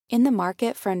In the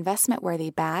market for investment-worthy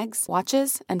bags,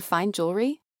 watches, and fine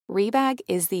jewelry, Rebag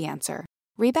is the answer.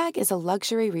 Rebag is a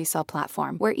luxury resale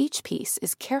platform where each piece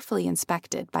is carefully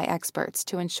inspected by experts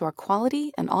to ensure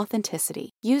quality and authenticity.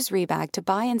 Use Rebag to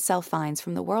buy and sell finds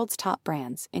from the world's top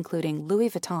brands, including Louis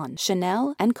Vuitton,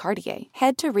 Chanel, and Cartier.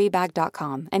 Head to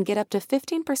Rebag.com and get up to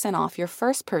 15% off your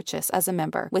first purchase as a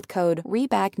member with code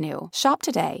REBAGNEW. Shop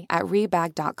today at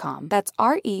Rebag.com. That's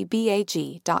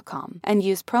REBAG.com. And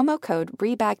use promo code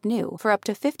REBAGNEW for up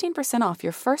to 15% off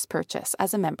your first purchase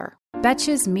as a member.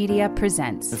 Betches Media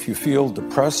presents. If you feel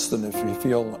depressed and if you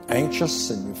feel anxious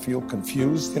and you feel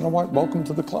confused, you know what? Welcome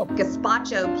to the club.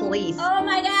 Gazpacho police. Oh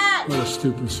my God! What a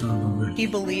stupid son of a bitch. He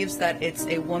believes that it's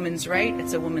a woman's right,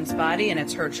 it's a woman's body, and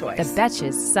it's her choice. The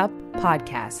Betches Sup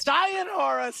Podcast.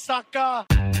 Sayonara, sucker!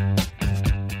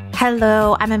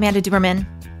 Hello, I'm Amanda Duberman.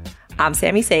 I'm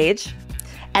Sammy Sage.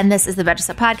 And this is the Betches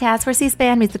Sup Podcast, where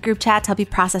C-SPAN meets the group chat to help you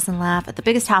process and laugh at the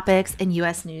biggest topics in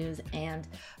U.S. news and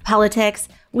politics.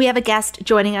 We have a guest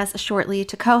joining us shortly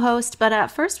to co-host, but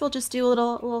first we'll just do a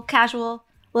little casual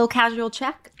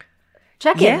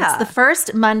check-in. Yeah. It's the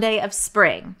first Monday of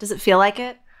spring. Does it feel like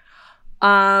it?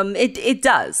 It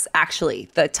does, actually.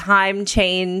 The time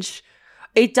change,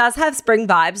 it does have spring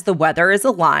vibes. The weather is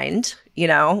aligned,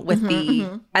 with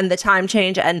and the time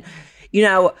change. And,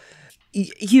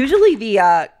 usually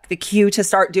the cue to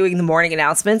start doing the morning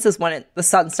announcements is when the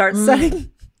sun starts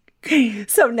setting.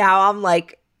 So now I'm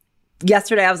like,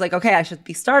 yesterday I was like, okay, I should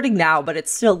be starting now, but it's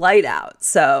still light out.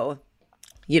 So,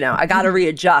 I got to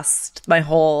readjust my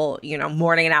whole,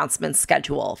 morning announcement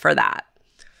schedule for that.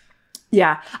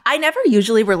 Yeah. I never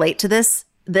usually relate to this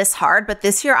hard, but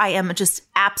this year I am just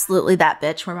absolutely that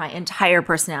bitch where my entire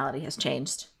personality has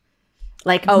changed.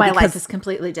 Like my life is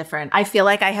completely different. I feel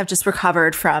like I have just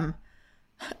recovered from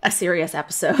a serious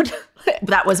episode.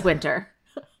 That was winter.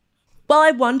 Well,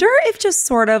 I wonder if just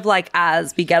sort of like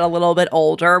as we get a little bit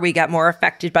older, we get more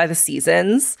affected by the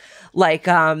seasons. Like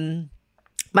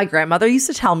my grandmother used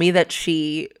to tell me that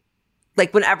she,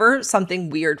 like whenever something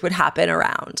weird would happen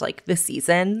around like the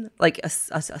season, like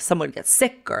someone gets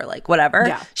sick or like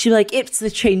whatever, she'd be like, it's the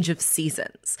change of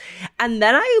seasons. And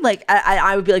then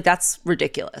I would be like, that's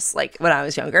ridiculous, like when I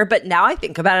was younger. But now I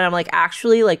think about it, I'm like,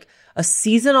 actually like a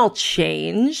seasonal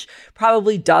change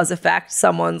probably does affect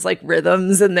someone's like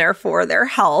rhythms and therefore their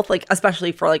health, like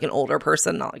especially for like an older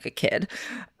person, not like a kid.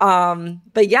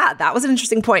 But yeah, that was an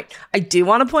interesting point. I do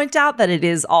want to point out that it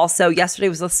is also, yesterday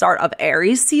was the start of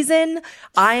Aries season.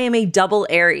 I am a double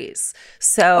Aries.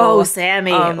 So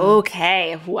Sammy,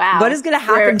 okay. Wow. What is going to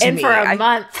happen to me? In for a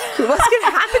month. What's going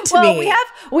to happen to me?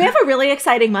 We have a really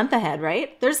exciting month ahead,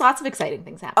 right? There's lots of exciting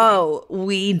things happening. Oh,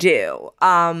 we do.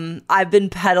 I've been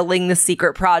peddling the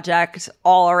secret project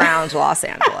all around Los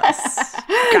Angeles.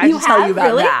 I have to tell you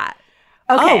about that.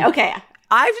 Okay.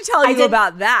 I have to tell you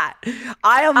about that.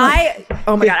 Oh my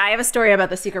God, I have a story about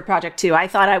the secret project too. I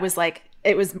thought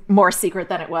it was more secret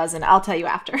than it was, and I'll tell you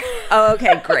after. Oh,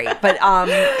 okay, great. But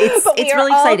it's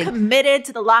really exciting. All committed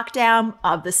to the lockdown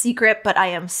of the secret, but I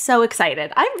am so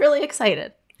excited. I'm really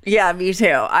excited. Yeah, me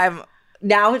too.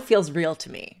 Now it feels real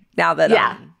to me. Now that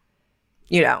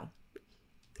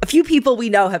a few people we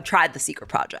know have tried the secret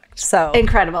project. So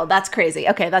incredible. That's crazy.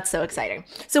 Okay, that's so exciting.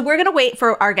 So we're going to wait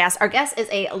for our guest. Our guest is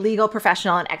a legal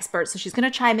professional and expert. So she's going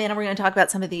to chime in and we're going to talk about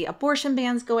some of the abortion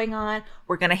bans going on.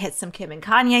 We're going to hit some Kim and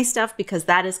Kanye stuff because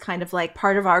that is kind of like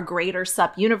part of our greater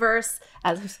SUP universe.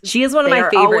 As she is one of my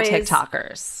favorite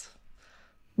TikTokers.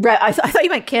 Right. I thought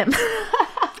you meant Kim.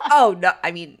 Oh, no.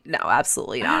 I mean, no,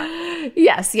 absolutely not.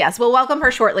 Yes. We'll welcome her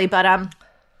shortly. But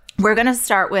we're going to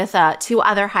start with two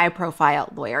other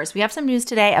high-profile lawyers. We have some news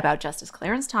today about Justice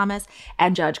Clarence Thomas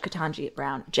and Judge Ketanji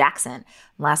Brown Jackson.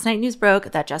 Last night, news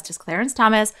broke that Justice Clarence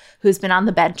Thomas, who's been on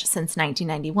the bench since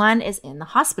 1991, is in the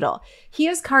hospital. He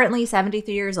is currently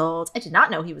 73 years old. I did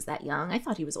not know he was that young. I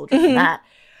thought he was older than that.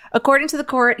 According to the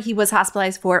court, he was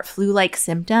hospitalized for flu-like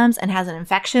symptoms and has an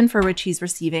infection for which he's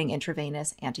receiving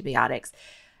intravenous antibiotics.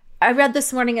 I read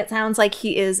this morning, it sounds like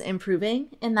he is improving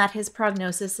and that his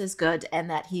prognosis is good and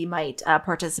that he might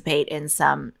participate in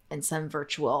some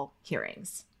virtual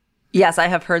hearings. Yes, I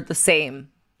have heard the same.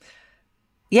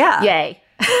 Yeah. Yay.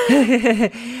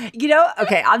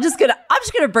 Okay, I'm just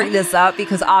gonna bring this up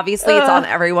because obviously it's on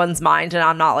everyone's mind and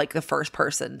I'm not like the first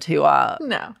person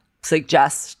to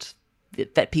suggest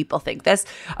that people think this.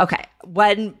 Okay,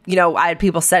 when, I had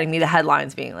people sending me the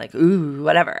headlines being like, ooh,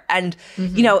 whatever. And,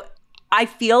 I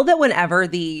feel that whenever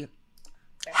the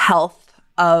health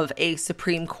of a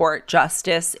Supreme Court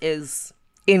justice is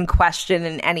in question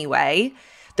in any way,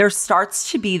 there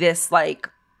starts to be this like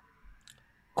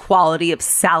quality of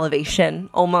salivation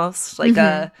almost, like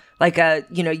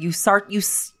you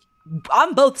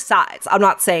on both sides. I'm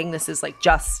not saying this is like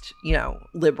just,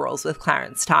 liberals with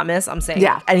Clarence Thomas. I'm saying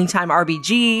anytime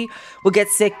RBG would get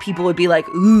sick, people would be like,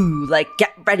 ooh, like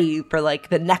get ready for like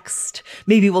the next,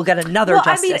 maybe we'll get another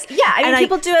justice. I mean,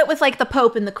 people do it with like the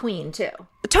Pope and the Queen too.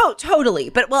 Totally.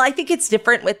 But I think it's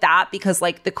different with that because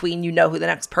like the Queen, you know who the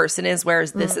next person is,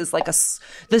 whereas this is like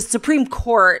the Supreme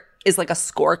Court is like a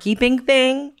scorekeeping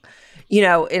thing, in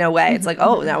a way. It's like,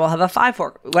 oh, now we'll have a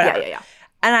 5-4, whatever. Yeah.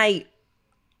 And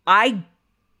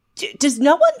does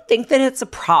no one think that it's a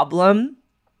problem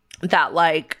that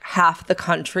like half the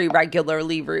country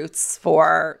regularly roots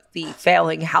for the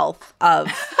failing health of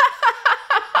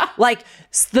like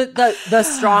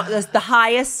the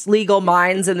highest legal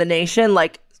minds in the nation,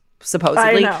 like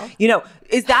supposedly,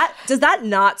 does that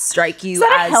not strike you as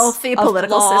a healthy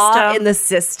political flaw system in the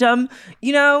system?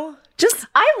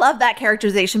 I love that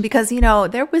characterization because,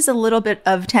 there was a little bit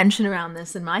of tension around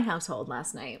this in my household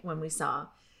last night when we saw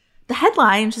the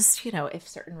headline, just, if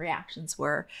certain reactions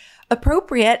were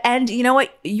appropriate. And you know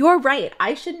what? You're right.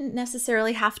 I shouldn't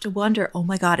necessarily have to wonder, oh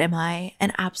my God, am I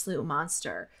an absolute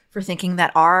monster for thinking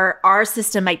that our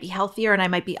system might be healthier and I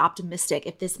might be optimistic.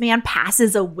 If this man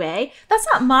passes away, that's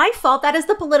not my fault. That is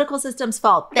the political system's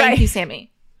fault. Thank you,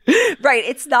 Sammy. Right.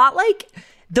 It's not like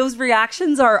those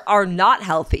reactions are not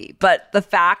healthy, but the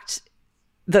fact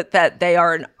that they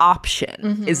are an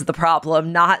option is the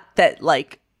problem, not that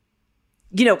like,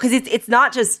 because it's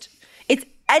not just, it's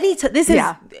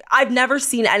I've never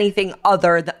seen anything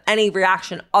any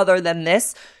reaction other than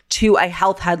this to a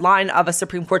health headline of a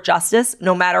Supreme Court justice,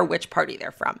 no matter which party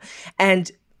they're from. And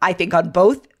I think on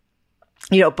both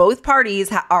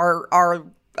parties are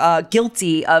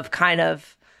guilty of kind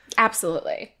of,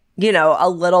 absolutely, a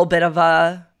little bit of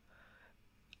a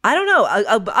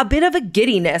bit of a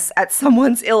giddiness at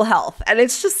someone's ill health. And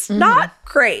it's just not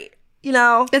great,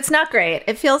 It's not great.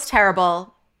 It feels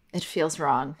terrible. It feels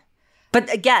wrong.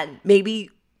 But again, maybe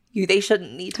they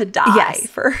shouldn't need to die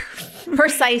for...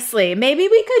 Precisely. Maybe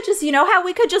we could just, how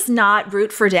we could just not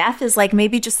root for death is like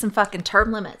maybe just some fucking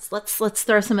term limits. Let's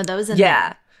throw some of those in there.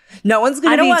 Yeah. No one's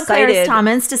going to be excited. I don't want Clarence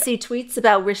Thomas to see tweets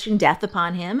about wishing death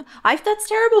upon him. That's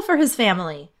terrible for his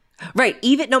family. Right.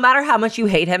 Even no matter how much you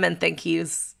hate him and think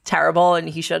he's terrible and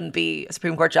he shouldn't be a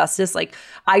Supreme Court justice, like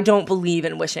I don't believe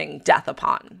in wishing death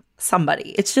upon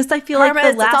somebody. It's just I feel like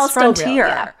the last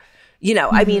frontier.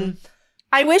 I mean,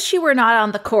 I wish you were not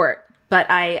on the court, but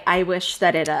I wish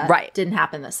that it didn't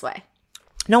happen this way.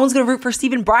 No one's going to root for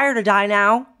Stephen Breyer to die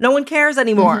now. No one cares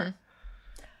anymore.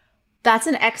 That's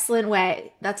an excellent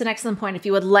way. That's an excellent point. If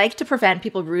you would like to prevent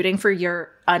people rooting for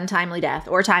your untimely death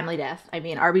or timely death, I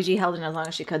mean, RBG held in as long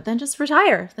as she could, then just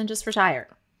retire.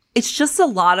 It's just a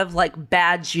lot of like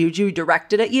bad juju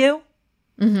directed at you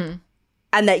and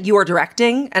that you are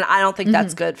directing. And I don't think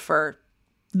that's good for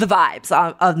the vibes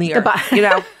of the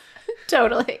earth,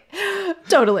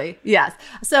 Totally. Yes.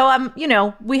 So,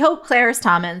 we hope Clarence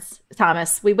Thomas,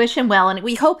 we wish him well. And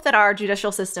we hope that our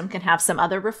judicial system can have some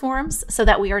other reforms so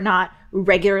that we are not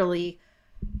regularly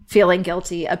feeling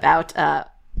guilty about,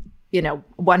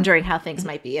 wondering how things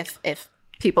might be if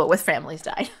people with families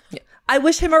died. Yeah. I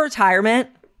wish him a retirement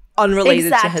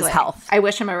unrelated to his health. I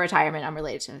wish him a retirement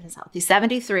unrelated to his health. He's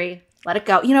 73. Let it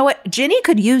go. You know what? Ginny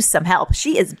could use some help.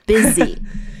 She is busy.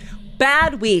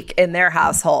 Bad week in their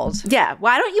household. Yeah.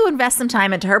 Why don't you invest some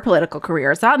time into her political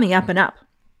career? It's on the up and up.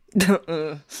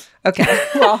 Okay.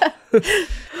 Well.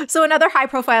 So another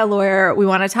high-profile lawyer we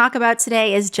want to talk about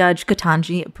today is Judge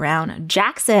Ketanji Brown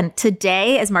Jackson.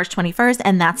 Today is March 21st,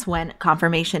 and that's when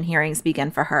confirmation hearings begin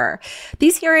for her.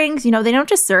 These hearings, they don't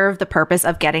just serve the purpose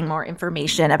of getting more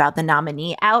information about the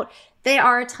nominee out. They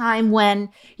are a time when,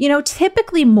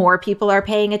 typically more people are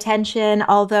paying attention,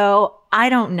 although I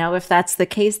don't know if that's the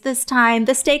case this time.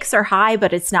 The stakes are high,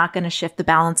 but it's not going to shift the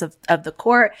balance of the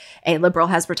court. A liberal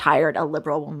has retired. A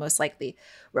liberal will most likely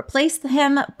replace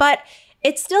him, but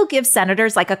it still gives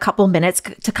senators like a couple minutes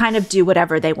to kind of do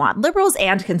whatever they want, liberals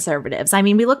and conservatives. I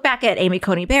mean, we look back at Amy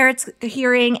Coney Barrett's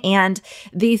hearing and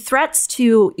the threats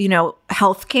to,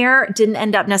 healthcare didn't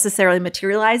end up necessarily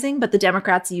materializing, but the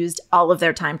Democrats used all of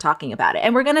their time talking about it.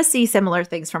 And we're going to see similar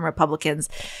things from Republicans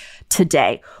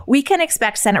today. We can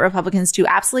expect Senate Republicans to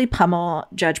absolutely pummel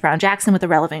Judge Brown Jackson with the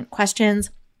relevant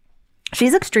questions.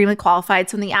 She's extremely qualified,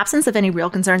 so in the absence of any real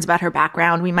concerns about her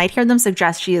background, we might hear them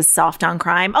suggest she is soft on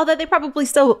crime, although they probably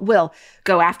still will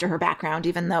go after her background,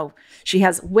 even though she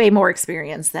has way more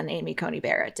experience than Amy Coney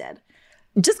Barrett did.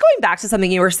 Just going back to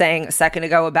something you were saying a second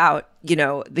ago about,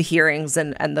 the hearings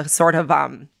and the sort of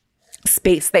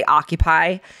space they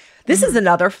occupy, this is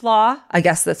another flaw. I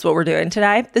guess that's what we're doing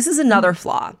today. This is another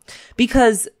flaw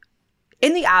because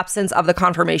in the absence of the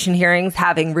confirmation hearings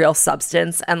having real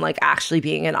substance and like actually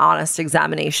being an honest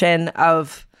examination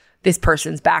of this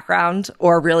person's background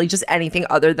or really just anything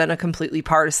other than a completely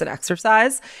partisan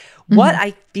exercise, what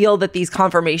I feel that these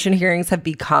confirmation hearings have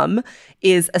become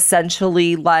is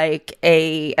essentially like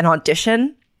an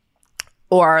audition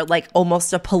or like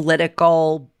almost an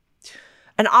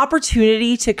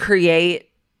opportunity to create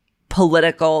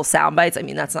political sound bites. I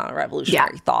mean, that's not a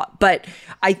revolutionary thought, but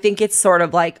I think it's sort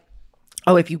of like,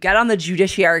 oh, if you get on the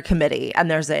Judiciary Committee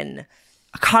and there's a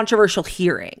controversial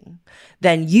hearing,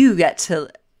 then you get to,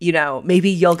 maybe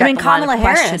you'll get Kamala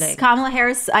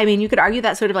Harris, I mean, you could argue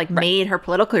that sort of like made her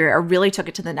political career or really took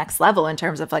it to the next level in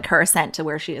terms of like her ascent to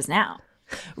where she is now.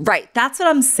 Right. That's what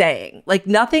I'm saying. Like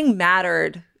nothing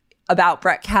mattered about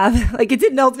Brett Kavanaugh. Like it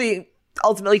didn't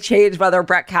ultimately change whether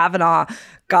Brett Kavanaugh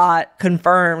got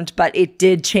confirmed, but it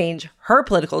did change her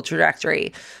political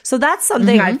trajectory. So that's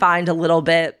something I find a little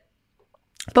bit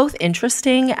both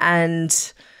interesting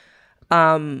and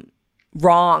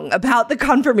wrong about the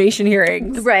confirmation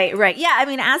hearings. Right. Yeah, I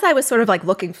mean, as I was sort of like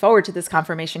looking forward to this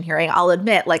confirmation hearing, I'll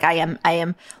admit, like I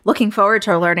am looking forward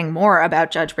to learning more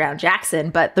about Judge Brown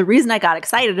Jackson. But the reason I got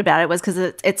excited about it was because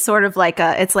it's sort of like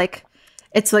it's like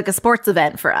a sports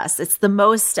event for us. It's the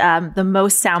most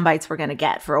sound bites we're going to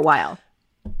get for a while.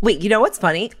 Wait, you know what's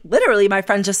funny? Literally, my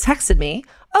friend just texted me,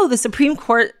 oh, the Supreme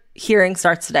Court hearing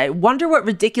starts today. Wonder what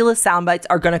ridiculous sound bites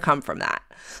are going to come from that.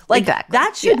 Like, exactly.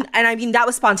 That should, and I mean, that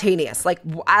was spontaneous. Like,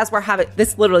 as we're having,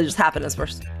 this literally just happened as we're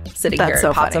sitting here.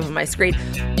 So it pops funny. up on my screen.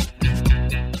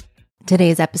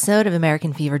 Today's episode of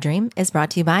American Fever Dream is brought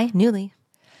to you by Nuuly.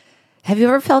 Have you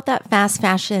ever felt that fast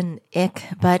fashion ick,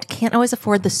 but can't always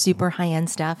afford the super high-end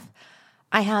stuff?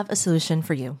 I have a solution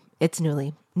for you. It's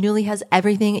Nuuly. Nuuly has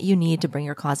everything you need to bring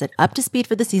your closet up to speed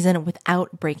for the season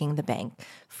without breaking the bank.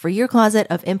 Free your closet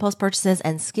of impulse purchases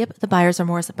and skip the buyer's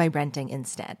remorse by renting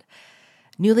instead.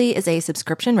 Nuuly is a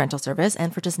subscription rental service,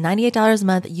 and for just $98 a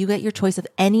month, you get your choice of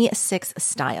any 6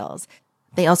 styles.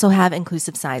 They also have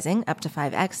inclusive sizing, up to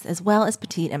 5X, as well as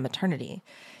petite and maternity.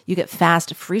 You get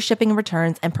fast, free shipping and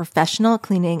returns, and professional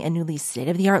cleaning and Nuuly's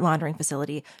state-of-the-art laundering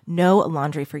facility. No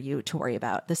laundry for you to worry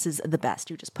about. This is the best.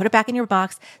 You just put it back in your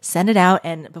box, send it out,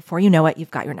 and before you know it, you've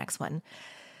got your next one.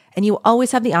 And you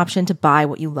always have the option to buy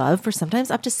what you love for sometimes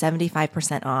up to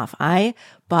 75% off. I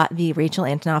bought the Rachel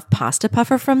Antonoff pasta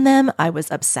puffer from them. I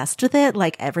was obsessed with it,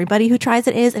 like everybody who tries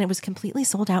it is, and it was completely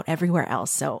sold out everywhere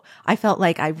else. So I felt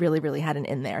like I really, really had an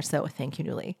in there. So thank you,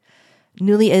 Nuuly.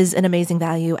 Nuuly is an amazing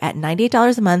value at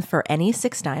 $98 a month for any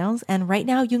 6 styles. And right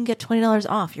now you can get $20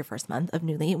 off your first month of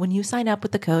Nuuly when you sign up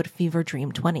with the code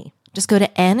FEVERDREAM20. Just go to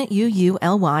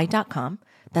NUULY.com.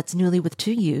 That's Nuuly with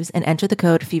 2 U's, and enter the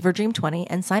code FEVERDREAM20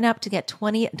 and sign up to get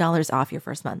 $20 off your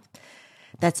first month.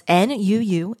 That's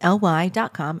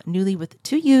NUULY.com, Nuuly with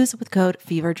 2 U's with code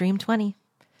FEVERDREAM20.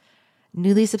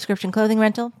 Nuuly subscription clothing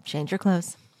rental. Change your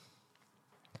clothes.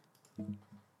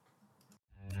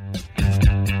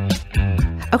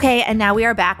 Okay, and now we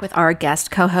are back with our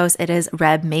guest co-host. It is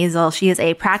Reb Maisel. She is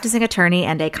a practicing attorney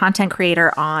and a content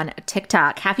creator on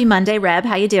TikTok. Happy Monday, Reb.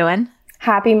 How you doing?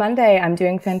 Happy Monday. I'm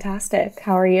doing fantastic.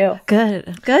 How are you?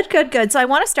 Good. So I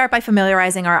want to start by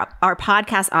familiarizing our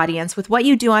podcast audience with what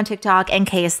you do on TikTok in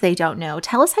case they don't know.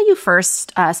 Tell us how you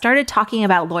first started talking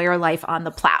about lawyer life on the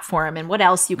platform and what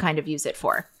else you kind of use it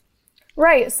for.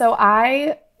 Right. So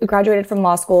I graduated from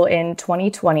law school in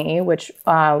 2020, which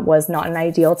was not an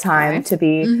ideal time to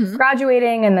be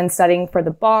graduating and then studying for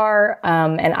the bar.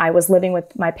 And I was living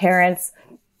with my parents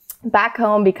back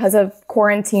home because of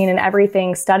quarantine and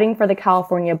everything, studying for the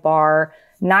California bar,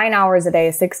 9 hours a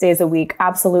day, 6 days a week,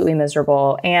 absolutely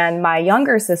miserable. And my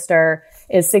younger sister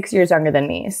is 6 years younger than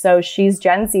me. So she's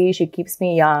Gen Z. She keeps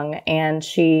me young, and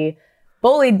she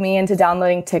bullied me into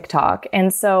downloading TikTok.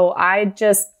 And so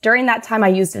during that time, I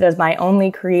used it as my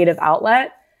only creative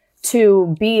outlet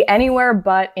to be anywhere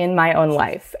but in my own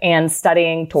life and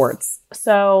studying torts.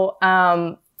 So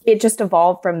it just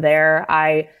evolved from there.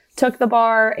 I took the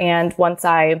bar, and once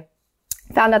I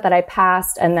found out that I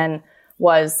passed and then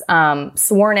was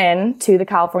sworn in to the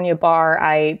California bar,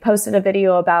 I posted a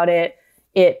video about it.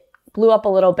 It blew up a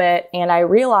little bit, and I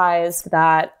realized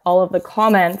that all of the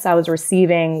comments I was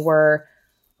receiving were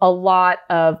a lot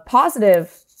of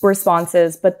positive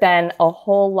responses, but then a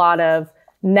whole lot of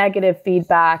negative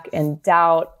feedback and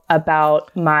doubt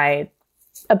about my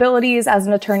abilities as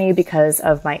an attorney because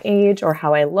of my age or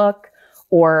how I look,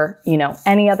 or,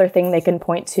 any other thing they can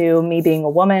point to, me being a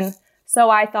woman. So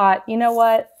I thought, you know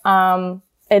what?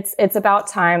 It's about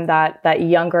time that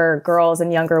younger girls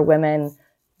and younger women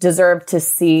deserve to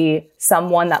see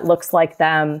someone that looks like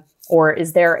them or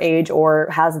is their age or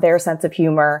has their sense of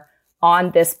humor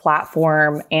on this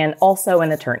platform and also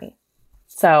an attorney.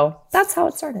 So that's how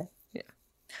it started.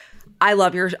 I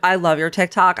love your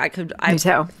TikTok. I Me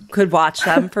too. could watch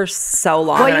them for so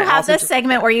long. Well, you have this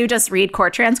segment where you just read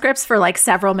court transcripts for like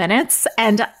several minutes,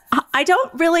 and I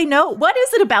don't really know what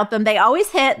is it about them. They always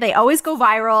hit, they always go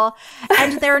viral,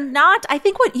 and they're not. I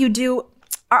think what you do,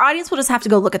 our audience will just have to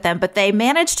go look at them, but they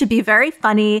manage to be very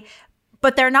funny.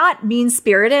 But they're not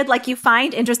mean-spirited. Like, you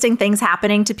find interesting things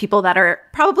happening to people that are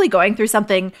probably going through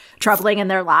something troubling in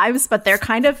their lives, but they're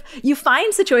kind of, you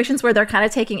find situations where they're kind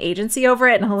of taking agency over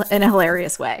it in a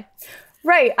hilarious way.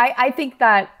 Right. I think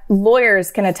that lawyers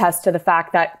can attest to the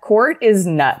fact that court is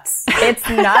nuts. It's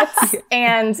nuts.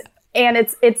 and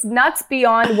it's nuts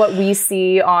beyond what we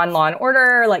see on Law and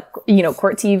Order, like, you know,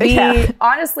 court TV. Yeah.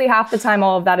 Honestly, half the time,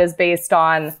 all of that is based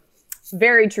on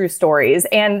very true stories.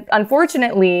 And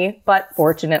unfortunately, but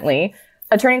fortunately,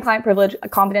 attorney-client privilege,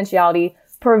 confidentiality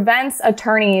prevents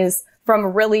attorneys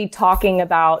from really talking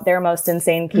about their most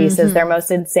insane cases, their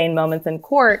most insane moments in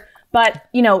court. But,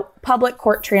 you know, public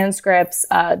court transcripts,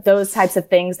 those types of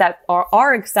things that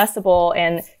are accessible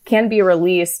and can be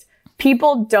released,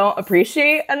 people don't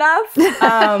appreciate enough,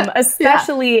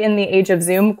 especially in the age of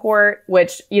Zoom court,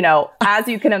 which, you know, as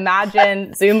you can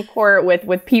imagine, Zoom court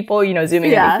with people, you know,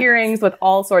 zooming into hearings with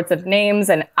all sorts of names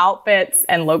and outfits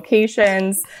and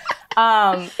locations.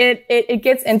 It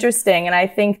gets interesting. And I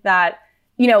think that,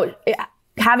 you know,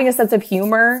 having a sense of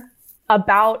humor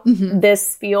about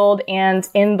this field and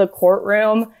in the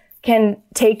courtroom can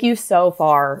take you so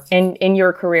far in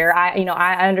your career.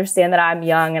 I understand that I'm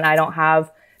young and I don't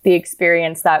have the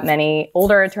experience that many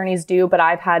older attorneys do, but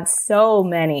I've had so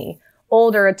many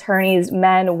older attorneys,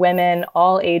 men, women,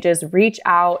 all ages, reach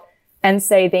out and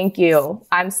say, thank you.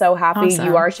 I'm so happy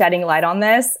you are shedding light on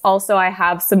this. Also, I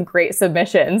have some great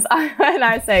submissions. And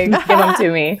I say, give them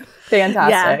to me.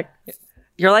 Fantastic. Yeah.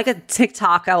 You're like a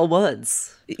TikTok Elle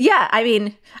Woods. Yeah, I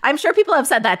mean, I'm sure people have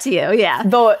said that to you. Yeah.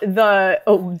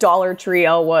 The Dollar Tree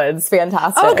Elle Woods.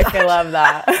 Fantastic. Oh, I love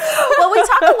that. Well, we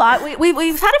talk a lot.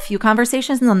 We've had a few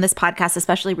conversations on this podcast,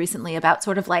 especially recently, about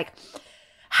sort of like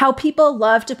how people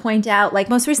love to point out, like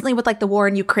most recently with like the war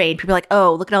in Ukraine, people are like,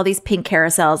 oh, look at all these pink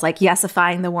carousels, like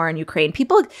yesifying the war in Ukraine.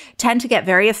 People tend to get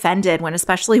very offended when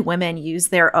especially women use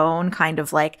their own kind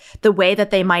of like the way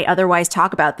that they might otherwise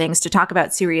talk about things to talk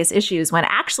about serious issues, when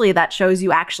actually that shows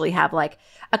you actually have like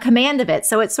a command of it.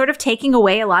 So it's sort of taking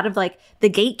away a lot of like the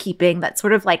gatekeeping that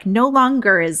sort of like no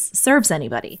longer serves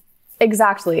anybody.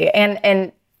 Exactly.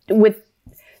 And with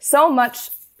so much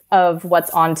of what's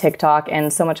on TikTok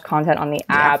and so much content on the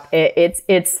app,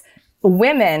 it's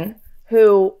women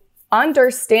who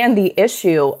understand the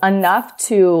issue enough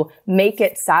to make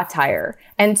it satire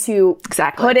and to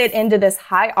put it into this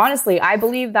high. Honestly, I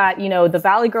believe that, you know, the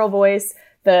Valley Girl voice,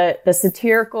 the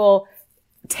satirical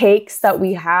takes that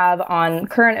we have on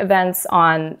current events,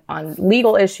 on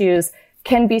legal issues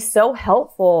can be so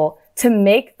helpful to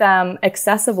make them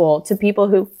accessible to people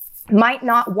who might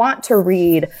not want to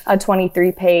read a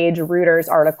 23-page Reuters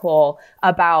article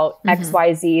about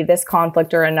XYZ, this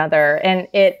conflict or another. And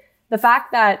the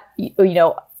fact that, you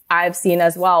know, I've seen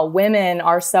as well, women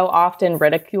are so often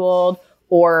ridiculed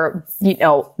or, you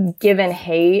know, given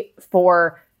hate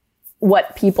for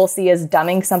what people see as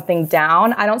dumbing something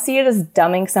down. I don't see it as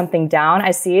dumbing something down.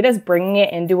 I see it as bringing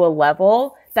it into a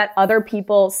level that other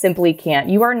people simply can't.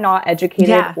 You are not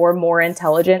educated or more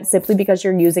intelligent simply because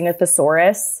you're using a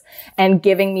thesaurus and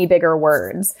giving me bigger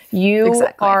words. You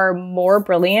are more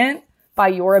brilliant by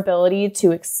your ability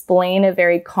to explain a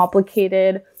very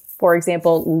complicated, for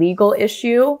example, legal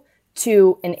issue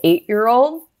to an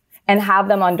 8-year-old and have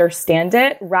them understand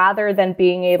it rather than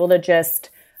being able to just,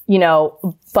 you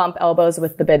know, bump elbows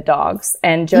with the big dogs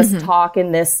and just talk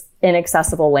in this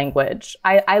inaccessible language.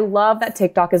 I love that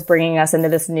TikTok is bringing us into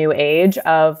this new age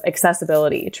of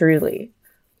accessibility, truly.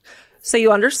 So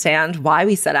you understand why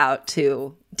we set out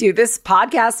to do this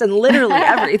podcast and literally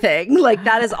everything. Like,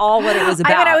 that is all what it was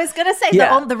about. I mean, I was going to say,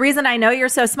 the reason I know you're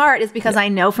so smart is because I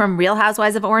know from Real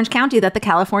Housewives of Orange County that the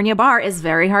California bar is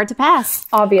very hard to pass.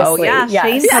 Obviously. Oh, yeah.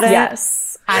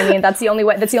 Yes. I mean, that's the only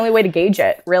way to gauge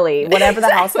it, really. Whatever the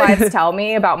housewives tell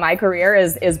me about my career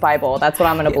is Bible. That's what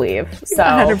I'm going to believe. So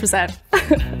 100%.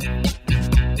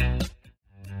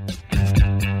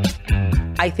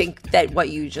 I think that what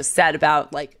you just said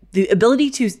about like the ability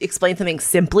to explain something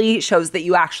simply shows that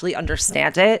you actually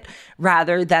understand it,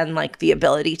 rather than like the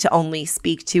ability to only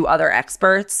speak to other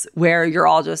experts where you're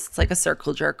all just like a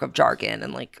circle jerk of jargon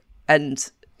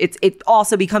and it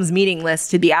also becomes meaningless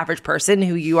to the average person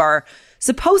who you are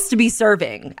supposed to be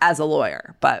serving as a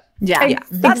lawyer. But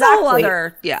that's a whole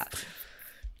other,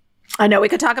 I know we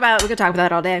could talk about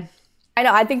that all day. I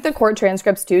know. I think the court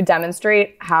transcripts too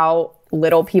demonstrate how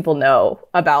little people know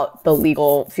about the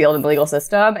legal field and the legal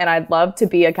system. And I'd love to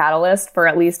be a catalyst for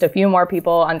at least a few more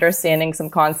people understanding some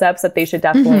concepts that they should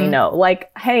definitely know.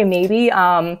 Like, hey, maybe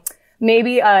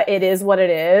it is what it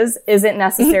is isn't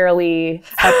necessarily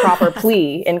a proper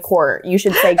plea in court. You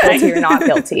should say guilty or not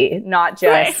guilty, not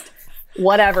just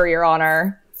whatever, Your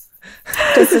Honor.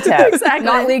 Just a tip. Exactly.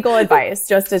 Not legal advice,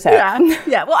 just a tip.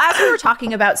 Yeah. Well, as we were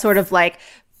talking about sort of like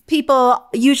people,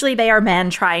 usually they are men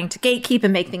trying to gatekeep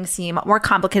and make things seem more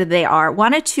complicated than they are.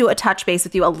 Wanted to touch base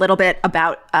with you a little bit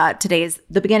about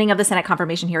the beginning of the Senate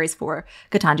confirmation hearings for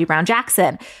Ketanji Brown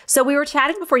Jackson. So we were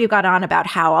chatting before you got on about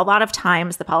how a lot of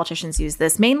times the politicians use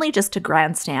this mainly just to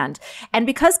grandstand. And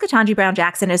because Ketanji Brown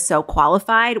Jackson is so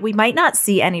qualified, we might not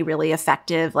see any really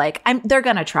effective, they're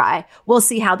going to try. We'll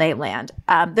see how they land.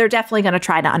 They're definitely going to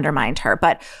try to undermine her.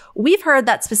 But we've heard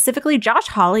that specifically Josh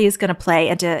Hawley is going to play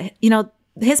into,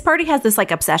 his party has this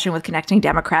obsession with connecting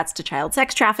Democrats to child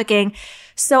sex trafficking.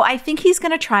 So I think he's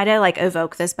going to try to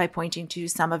evoke this by pointing to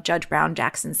some of Judge Brown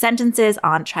Jackson's sentences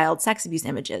on child sex abuse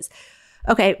images.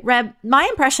 Okay, Reb, my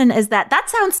impression is that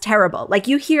sounds terrible.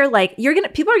 You hear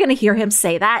people are going to hear him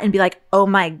say that and be like, oh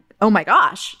my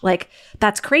gosh,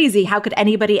 that's crazy. How could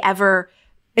anybody ever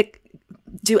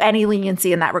do any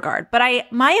leniency in that regard?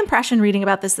 But my impression reading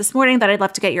about this morning that I'd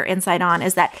love to get your insight on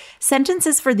is that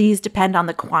sentences for these depend on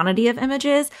the quantity of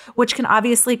images, which can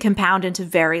obviously compound into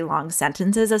very long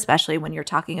sentences, especially when you're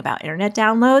talking about internet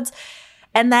downloads.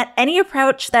 And that any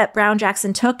approach that Brown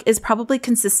Jackson took is probably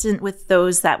consistent with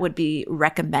those that would be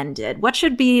recommended. What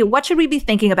should we be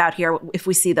thinking about here if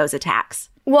we see those attacks?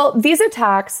 Well, these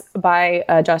attacks by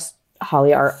Justice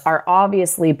Hawley are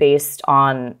obviously based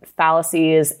on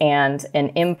fallacies and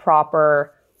an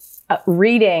improper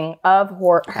reading of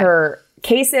her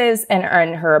cases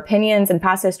and her opinions and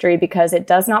past history, because it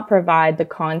does not provide the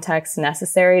context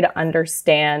necessary to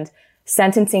understand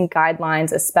sentencing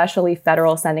guidelines, especially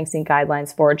federal sentencing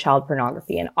guidelines for child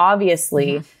pornography. And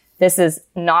obviously, this is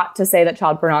not to say that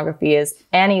child pornography is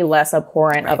any less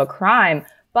abhorrent of a crime,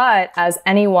 but as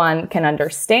anyone can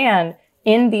understand,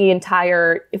 in the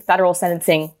entire federal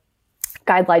sentencing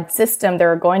guideline system,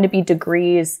 there are going to be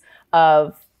degrees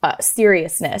of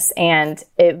seriousness and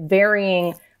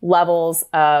varying levels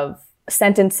of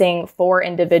sentencing for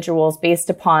individuals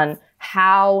based upon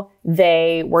how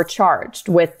they were charged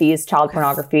with these child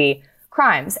pornography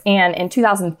crimes. And in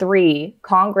 2003,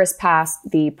 Congress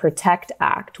passed the PROTECT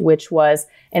Act, which was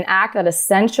an act that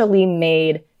essentially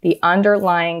made the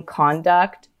underlying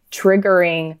conduct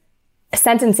triggering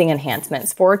sentencing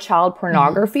enhancements for child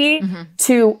pornography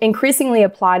to increasingly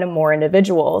apply to more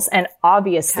individuals. And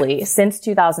obviously, since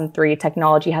 2003,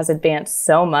 technology has advanced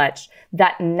so much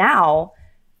that now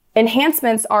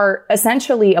enhancements are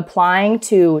essentially applying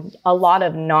to a lot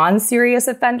of non-serious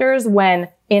offenders when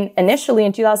initially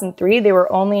in 2003, they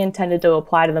were only intended to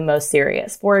apply to the most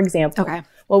serious. For example,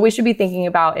 what we should be thinking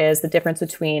about is the difference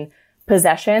between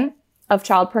possession of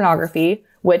child pornography,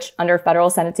 which under federal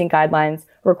sentencing guidelines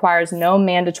requires no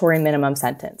mandatory minimum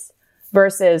sentence,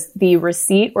 versus the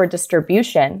receipt or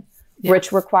distribution,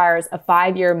 which requires a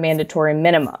 5-year mandatory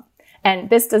minimum. And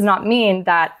this does not mean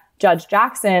that Judge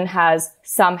Jackson has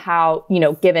somehow,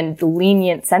 given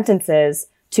lenient sentences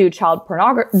to child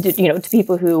pornography, to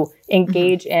people who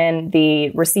engage in the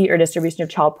receipt or distribution of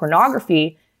child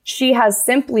pornography. She has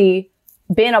simply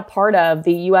been a part of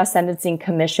the U.S. Sentencing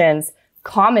Commission's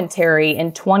commentary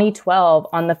in 2012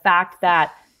 on the fact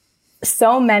that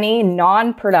so many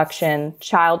non-production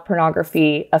child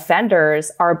pornography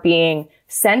offenders are being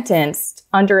sentenced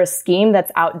under a scheme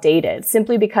that's outdated,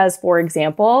 simply because, for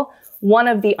example, one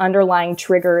of the underlying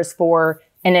triggers for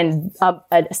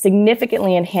a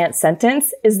significantly enhanced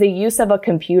sentence is the use of a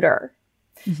computer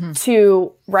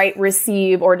to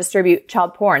receive or distribute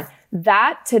child porn.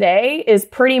 That today is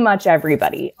pretty much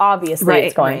everybody. Obviously,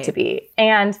 it's going to be.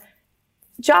 And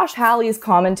Josh Hawley's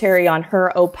commentary on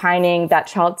her opining that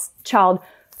child,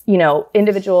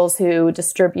 individuals who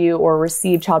distribute or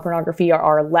receive child pornography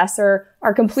are lesser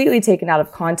are completely taken out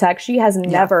of context. She has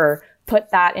never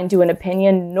put that into an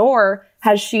opinion, nor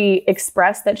has she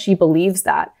expressed that she believes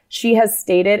that. She has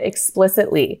stated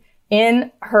explicitly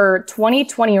in her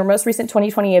 2020 or most recent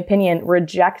 2020 opinion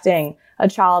rejecting a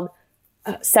child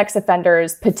sex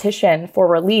offender's petition for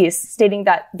release, stating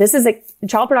that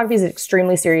child pornography is an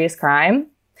extremely serious crime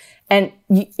and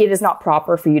it is not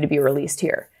proper for you to be released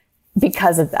here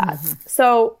because of that.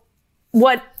 So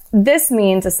what this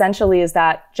means essentially is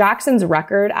that Jackson's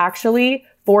record actually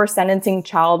for sentencing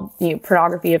child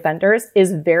pornography offenders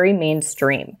is very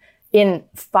mainstream. In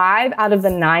 5 out of the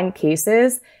 9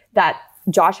 cases that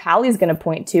Josh Hawley's going to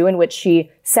point to, in which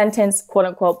she sentenced, quote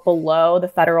unquote, below the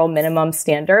federal minimum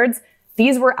standards,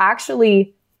 these were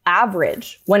actually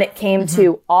average when it came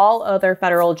to all other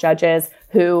federal judges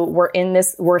who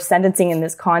were sentencing in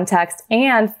this context.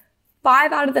 And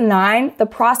 5 out of the 9, the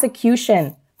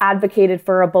prosecution advocated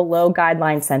for a below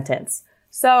guideline sentence.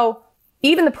 So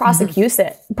even the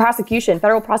prosecution,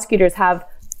 federal prosecutors have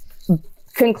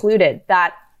concluded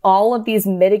that all of these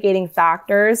mitigating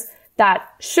factors that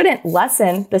shouldn't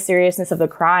lessen the seriousness of the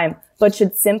crime, but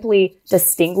should simply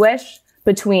distinguish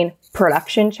between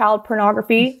production child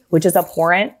pornography, which is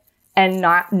abhorrent, and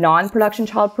not non-production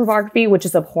child pornography, which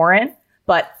is abhorrent,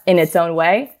 but in its own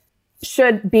way,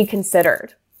 should be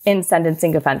considered in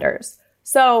sentencing offenders.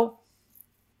 So,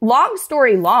 long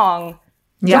story long,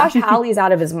 Josh Hawley's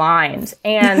out of his mind.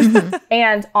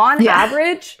 And on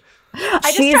average,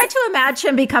 I just tried to imagine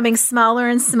him becoming smaller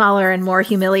and smaller and more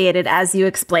humiliated as you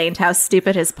explained how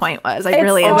stupid his point was. I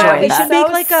really enjoyed that. They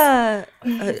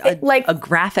should make a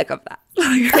graphic of that.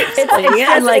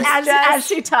 As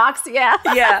she talks,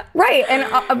 yeah, right.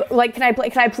 And can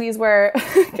I please wear?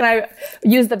 Can I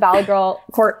use the Valley Girl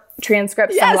court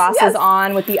transcript sunglasses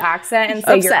on with the accent and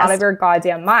say you're out of your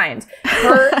goddamn mind?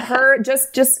 Her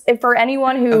just for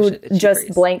anyone who just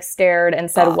blank stared and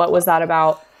said what was that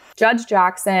about? Judge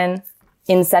Jackson,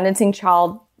 in sentencing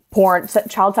child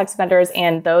sex offenders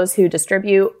and those who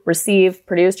distribute, receive,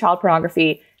 produce child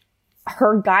pornography,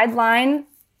 her guideline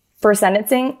for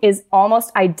sentencing is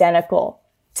almost identical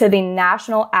to the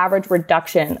national average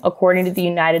reduction according to the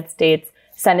United States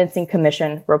Sentencing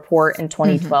Commission report in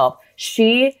 2012.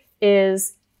 She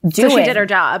is doing... So she did her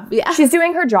job. Yeah. She's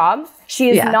doing her job. She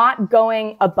is not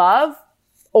going above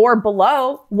or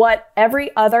below what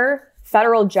every other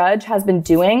federal judge has been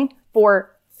doing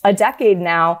for a decade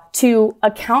now to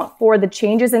account for the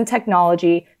changes in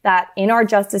technology that in our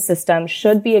justice system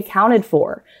should be accounted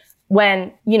for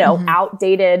when,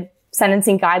 outdated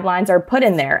sentencing guidelines are put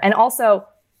in there. And also,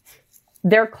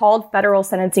 they're called federal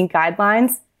sentencing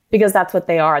guidelines because that's what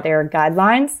they are. They are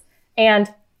guidelines.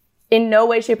 And in no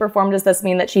way, shape, or form does this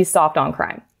mean that she's soft on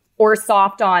crime or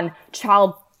soft on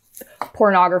child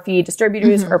pornography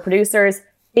distributors or producers.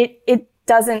 It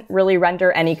doesn't really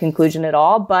render any conclusion at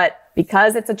all. But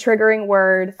because it's a triggering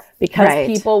word, because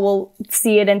people will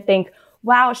see it and think,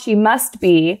 wow, she must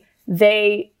be,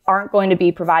 they aren't going to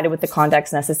be provided with the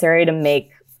context necessary to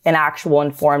make an actual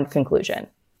informed conclusion.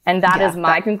 And that is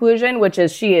my conclusion, which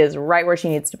is she is right where she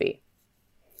needs to be.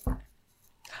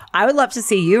 I would love to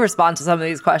see you respond to some of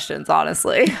these questions,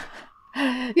 honestly.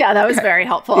 Yeah, that was very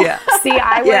helpful. Yeah. See,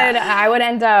 I would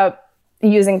end up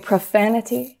using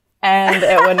profanity and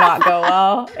it would not go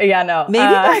well. Yeah, no.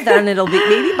 Maybe by then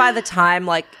maybe by the time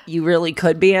you really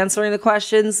could be answering the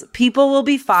questions, people will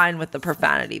be fine with the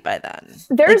profanity by then.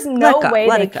 There's no way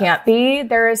they can't be.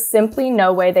 There is simply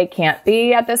no way they can't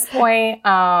be at this point.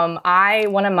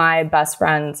 One of my best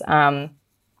friends,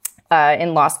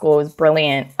 in law school was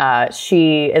brilliant.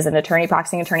 She is an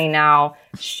practicing attorney now.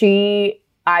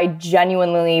 I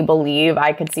genuinely believe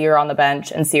I could see her on the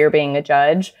bench and see her being a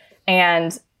judge.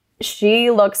 And she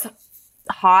looks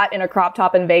hot in a crop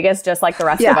top in Vegas, just like the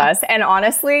rest of us. And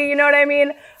honestly, you know what I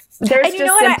mean? There's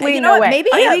just simply no way. Maybe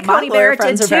Connie Barrett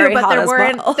did too,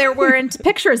 but there weren't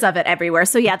pictures of it everywhere.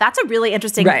 So yeah, that's a really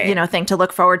interesting, thing to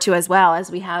look forward to as well, as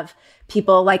we have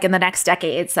people like in the next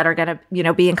decades that are going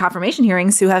to, be in confirmation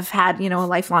hearings who have had, a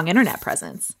lifelong internet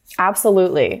presence.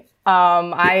 Absolutely.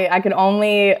 I could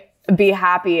only be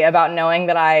happy about knowing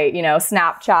that I,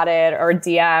 Snapchatted or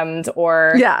DM'd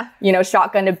or,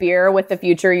 shotgunned a beer with the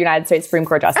future United States Supreme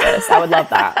Court Justice. I would love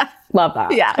that. Love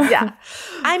that. Yeah.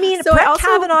 I mean, so Brett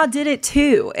Kavanaugh did it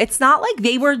too. It's not like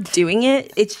they were doing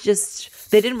it. It's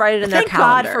just they didn't write it in their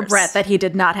calendars. Thank God for Brett that he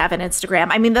did not have an Instagram.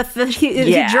 I mean,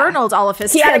 he journaled all of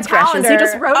his transgressions. He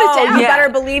just wrote it down. You better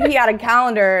believe he had a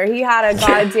calendar. He had a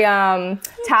goddamn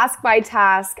task by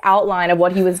task outline of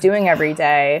what he was doing every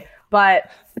day.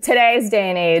 But today's day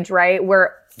and age, right,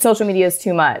 where social media is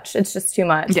too much. It's just too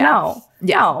much. Yeah.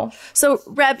 No. So,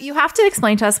 Reb, you have to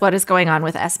explain to us what is going on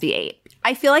with SB8.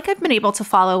 I feel like I've been able to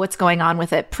follow what's going on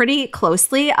with it pretty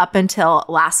closely up until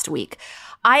last week.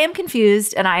 I am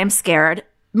confused and I am scared.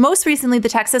 Most recently, the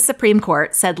Texas Supreme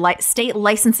Court said state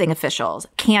licensing officials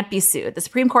can't be sued. The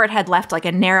Supreme Court had left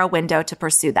a narrow window to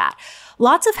pursue that.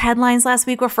 Lots of headlines last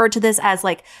week referred to this as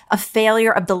a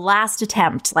failure of the last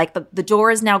attempt. The door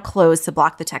is now closed to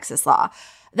block the Texas law.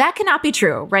 That cannot be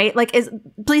true, right?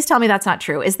 Please tell me that's not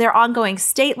true. Is there ongoing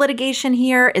state litigation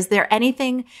here? Is there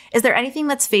anything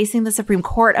that's facing the Supreme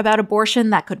Court about abortion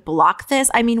that could block this?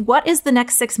 I mean, what is the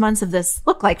next 6 months of this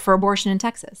look like for abortion in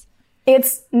Texas?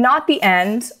 It's not the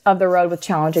end of the road with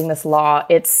challenging this law.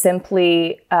 It's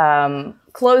simply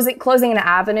closing an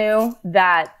avenue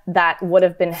that would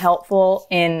have been helpful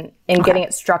in getting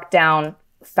it struck down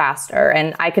faster.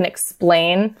 And I can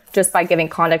explain just by giving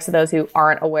context to those who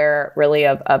aren't aware really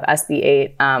of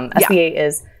SB8. SB8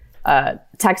 is a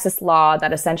Texas law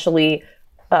that essentially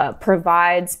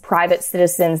provides private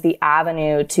citizens the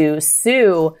avenue to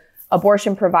sue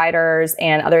abortion providers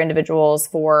and other individuals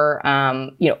for,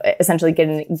 essentially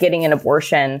getting an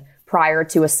abortion prior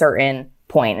to a certain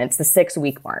point. It's the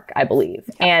 6-week mark, I believe.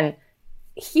 Yeah. And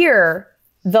here,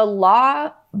 the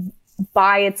law,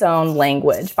 by its own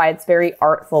language, by its very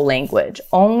artful language,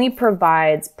 only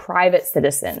provides private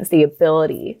citizens the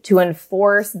ability to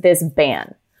enforce this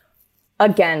ban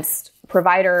against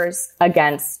providers,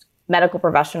 against medical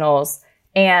professionals,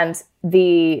 and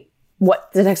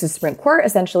what the Texas Supreme Court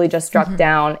essentially just struck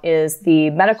down is the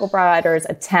medical providers'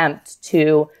 attempt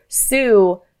to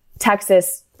sue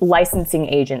Texas licensing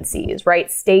agencies,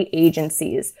 right? State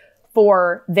agencies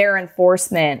for their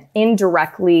enforcement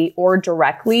indirectly or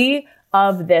directly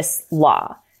of this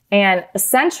law. And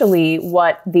essentially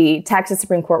what the Texas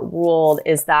Supreme Court ruled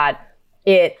is that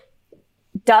it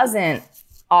doesn't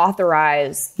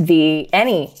authorize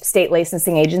any state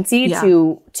licensing agency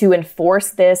to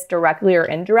enforce this directly or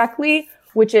indirectly,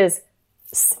 which is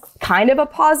kind of a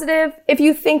positive if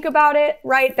you think about it,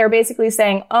 right? They're basically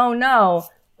saying, oh no,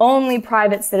 only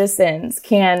private citizens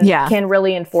can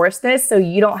really enforce this. So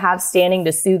you don't have standing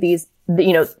to sue these,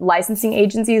 licensing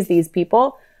agencies, these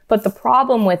people. But the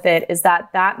problem with it is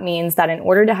that means that in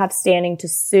order to have standing to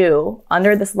sue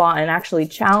under this law and actually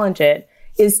challenge it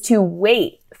is to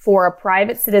wait for a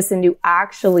private citizen to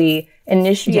actually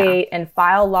initiate and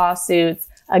file lawsuits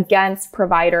against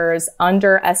providers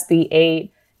under SB8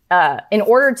 in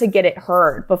order to get it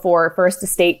heard before first a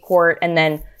state court, and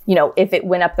then, if it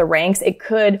went up the ranks, it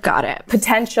could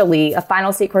potentially a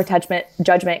final state court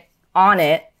judgment on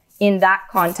it in that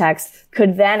context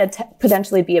could then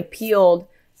potentially be appealed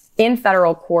in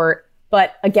federal court.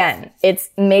 But again,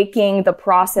 it's making the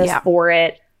process for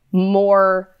it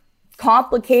more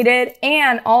complicated,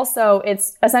 and also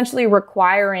it's essentially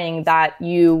requiring that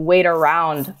you wait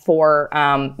around for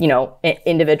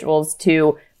individuals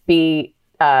to be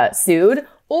sued,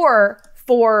 or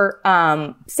for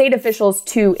state officials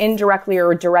to indirectly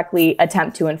or directly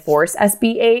attempt to enforce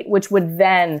SB8, which would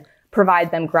then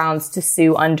provide them grounds to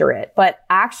sue under it. But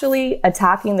actually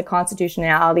attacking the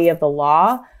constitutionality of the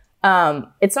law,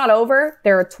 it's not over.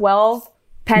 There are 12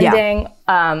 pending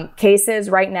cases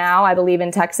right now, I believe,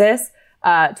 in Texas.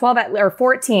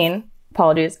 14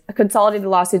 consolidated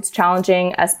lawsuits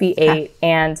challenging SB8.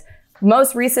 And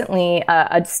most recently,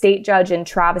 a state judge in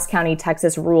Travis County,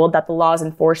 Texas, ruled that the law's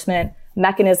enforcement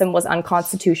mechanism was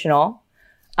unconstitutional.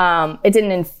 It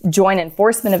didn't join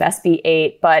enforcement of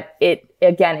SB8, but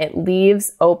it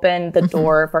leaves open the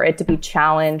door for it to be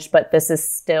challenged. But this is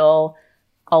still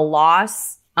a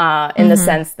loss in the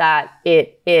sense that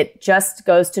it just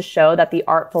goes to show that the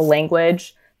artful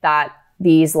language that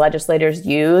these legislators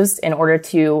used in order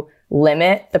to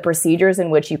limit the procedures in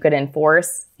which you could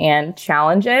enforce and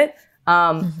challenge it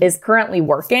is currently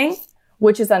working,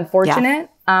 which is unfortunate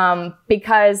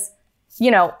because,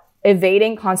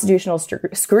 evading constitutional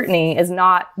scrutiny is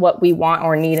not what we want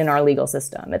or need in our legal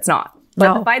system. It's not.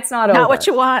 But the fight's not over. Not what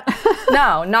you want.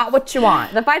 No, not what you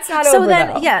want. The fight's not over,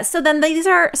 though. So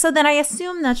then I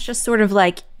assume that's just sort of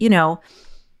like,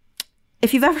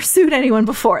 if you've ever sued anyone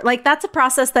before, like that's a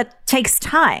process that takes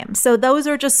time. So those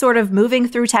are just sort of moving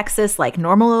through Texas like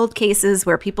normal old cases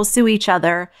where people sue each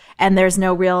other and there's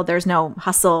no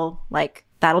hustle. Like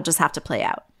that'll just have to play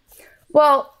out.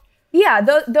 Well, yeah,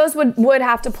 those would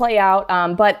have to play out.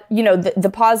 But,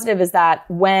 the positive is that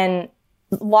when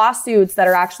lawsuits that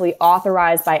are actually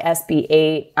authorized by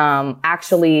SB8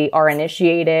 actually are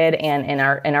initiated and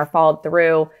are followed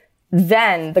through,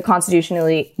 then the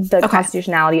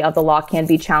constitutionality of the law can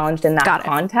be challenged in that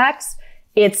context.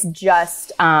 It's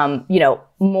just,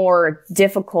 more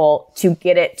difficult to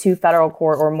get it to federal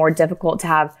court or more difficult to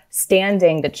have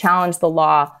standing to challenge the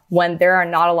law when there are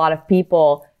not a lot of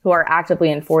people who are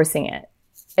actively enforcing it,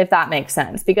 if that makes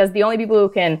sense. Because the only people who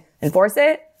can enforce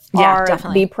it are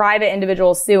the private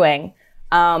individuals suing.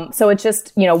 So it's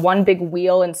just, one big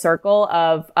wheel and circle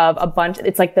of a bunch.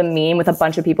 It's like the meme with a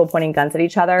bunch of people pointing guns at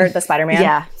each other, the Spider-Man.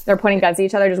 Yeah. They're pointing guns at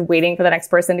each other, just waiting for the next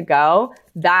person to go.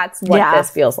 That's what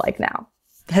this feels like now.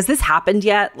 Has this happened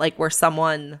yet? Like where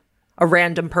a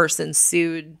random person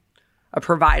sued a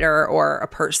provider or a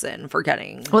person for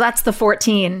getting... Well, that's the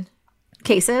 14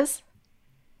 cases.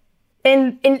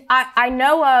 I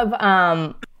know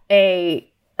of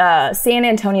a San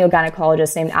Antonio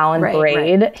gynecologist named Alan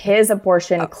Braid. His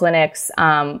abortion clinics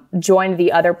joined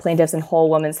the other plaintiffs in Whole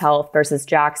Woman's Health versus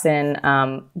Jackson.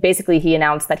 Basically, he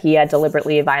announced that he had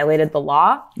deliberately violated the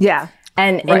law. Yeah.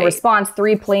 And in response,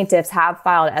 3 plaintiffs have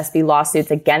filed SB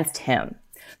lawsuits against him,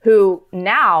 who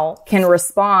now can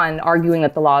respond arguing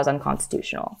that the law is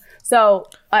unconstitutional. So,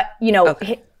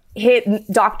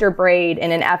 hit Dr. Braid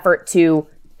in an effort to,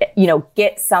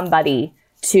 get somebody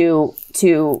to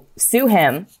sue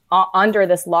him under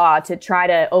this law and try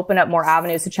to open up more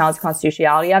avenues to challenge the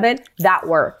constitutionality of it. That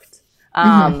worked.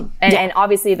 And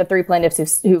obviously the 3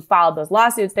 plaintiffs who filed those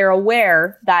lawsuits, they're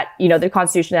aware that, the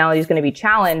constitutionality is going to be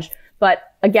challenged.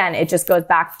 But again, it just goes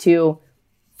back to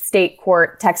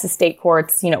Texas state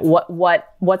courts,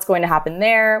 what's going to happen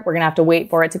there. We're going to have to wait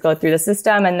for it to go through the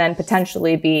system and then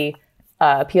potentially be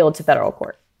appealed to federal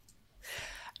court.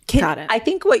 Got it. I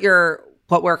think what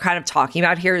we're kind of talking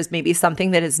about here is maybe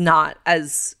something that is not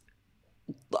as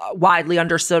widely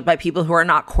understood by people who are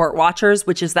not court watchers,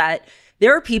 which is that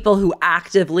there are people who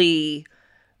actively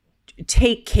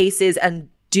take cases and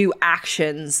do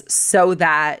actions so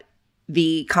that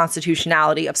the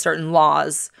constitutionality of certain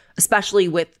laws, especially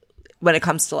when it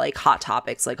comes to like hot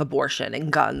topics like abortion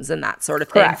and guns and that sort of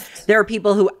thing. Correct. There are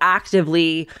people who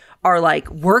actively are like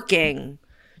working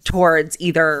towards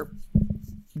either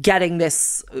getting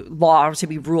this law to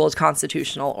be ruled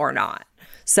constitutional or not.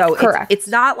 So it's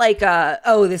not like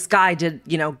this guy did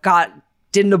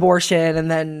an abortion and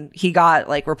then he got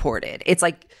like reported. It's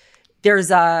like there's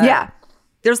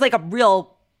like a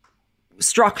real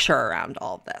structure around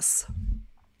all of this.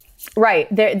 Right.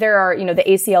 There are, the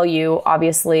ACLU,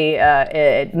 obviously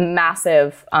a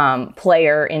massive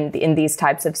player in these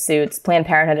types of suits. Planned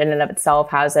Parenthood in and of itself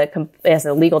has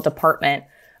a legal department,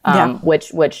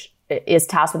 which is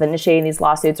tasked with initiating these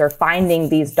lawsuits or finding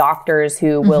these doctors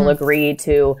who will agree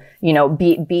to,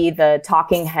 be the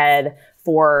talking head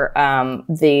for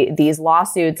these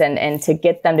lawsuits and to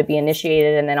get them to be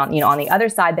initiated. And then on the other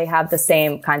side, they have the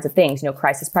same kinds of things,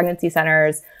 crisis pregnancy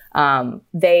centers.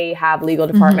 They have legal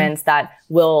departments that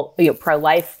will,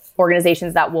 pro-life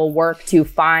organizations that will work to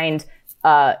find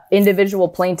individual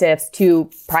plaintiffs to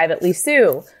privately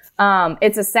sue.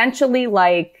 It's essentially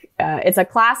like it's a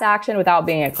class action without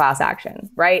being a class action,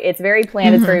 right? It's very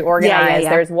planned. It's very organized.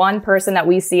 There's one person that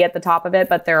we see at the top of it,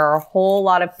 but there are a whole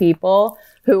lot of people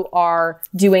who are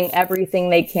doing everything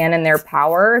they can in their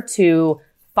power to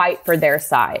fight for their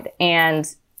side. And,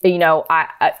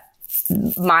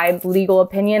 my legal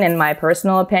opinion and my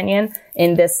personal opinion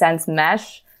in this sense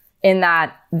mesh in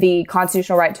that the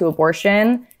constitutional right to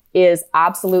abortion is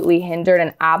absolutely hindered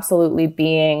and absolutely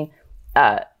being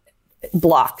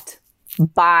blocked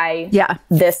by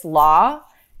this law.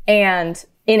 And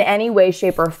in any way,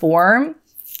 shape, or form,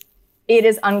 it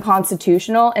is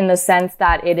unconstitutional in the sense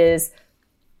that it is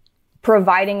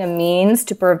providing a means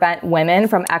to prevent women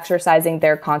from exercising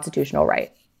their constitutional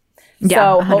right.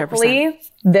 So 100%. Hopefully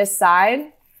this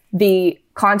side, the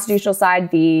constitutional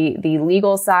side, the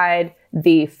legal side,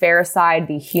 the fair side,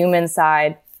 the human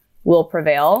side will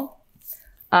prevail.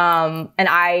 And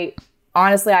I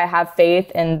have faith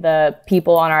in the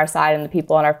people on our side and the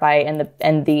people on our fight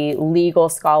and the legal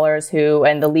scholars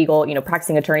and the legal,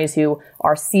 practicing attorneys who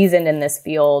are seasoned in this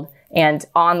field and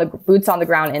on the boots on the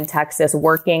ground in Texas,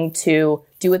 working to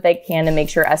do what they can to make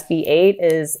sure SB8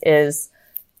 is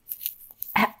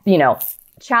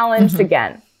challenged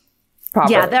again.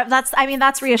 Properly. Yeah,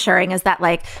 that's reassuring is that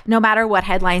like, no matter what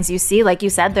headlines you see, like you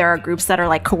said, there are groups that are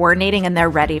like coordinating and they're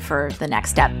ready for the next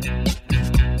step.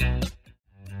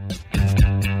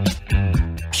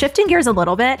 Shifting gears a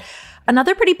little bit,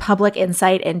 another pretty public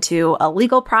insight into a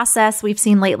legal process we've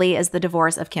seen lately is the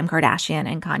divorce of Kim Kardashian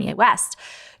and Kanye West.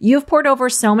 You've poured over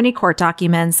so many court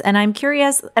documents, and I'm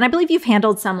curious, and I believe you've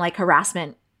handled some like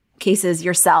harassment cases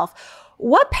yourself.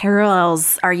 What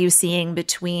parallels are you seeing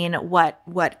between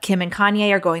what Kim and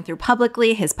Kanye are going through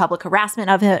publicly, his public harassment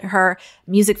of her,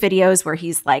 music videos where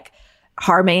he's like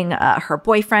harming her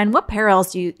boyfriend? What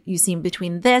parallels do you see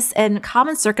between this and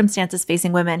common circumstances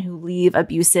facing women who leave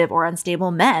abusive or unstable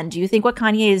men? Do you think what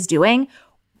Kanye is doing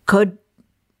could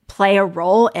play a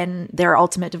role in their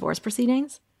ultimate divorce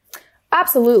proceedings?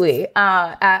 Absolutely.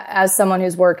 As someone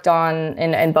who's worked on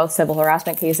in both civil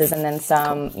harassment cases and then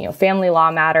some, family law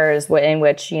matters in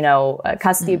which,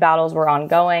 custody battles were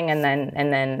ongoing and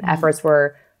then efforts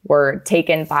were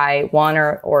taken by one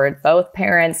or both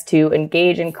parents to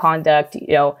engage in conduct,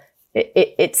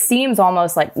 it seems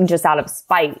almost like just out of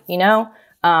spite,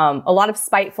 a lot of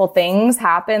spiteful things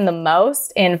happen the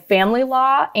most in family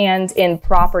law and in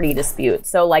property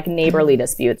disputes. So like neighborly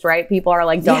disputes, right? People are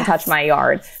like, don't touch my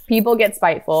yard. People get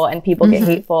spiteful and people get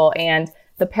hateful. And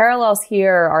the parallels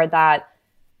here are that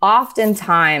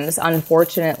oftentimes,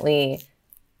 unfortunately,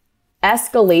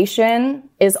 escalation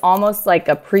is almost like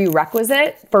a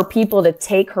prerequisite for people to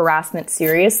take harassment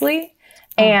seriously.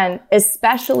 And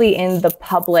especially in the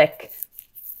public,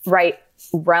 right,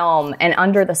 realm and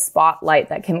under the spotlight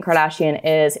that Kim Kardashian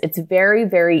is, it's very,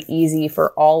 very easy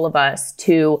for all of us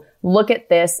to look at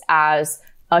this as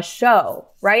a show,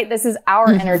 right? This is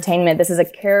our entertainment. This is a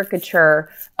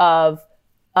caricature of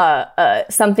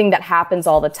something that happens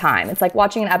all the time. It's like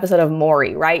watching an episode of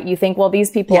Maury, right? You think, well,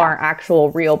 these people aren't actual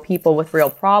real people with real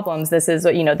problems. This is,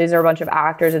 these are a bunch of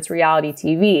actors. It's reality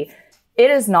TV.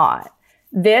 It is not.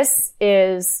 This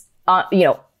is,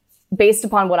 based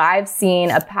upon what I've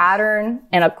seen, a pattern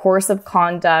and a course of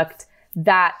conduct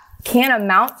that can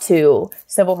amount to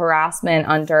civil harassment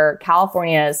under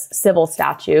California's civil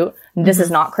statute. This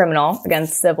is not criminal,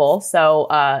 against civil. So,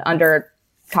 under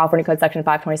California Code Section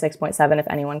 526.7, if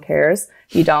anyone cares.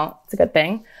 If you don't, it's a good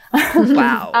thing.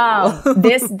 Wow.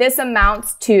 This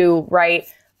amounts to, right,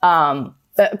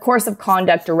 a course of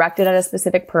conduct directed at a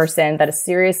specific person that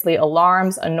seriously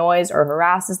alarms, annoys, or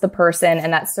harasses the person,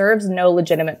 and that serves no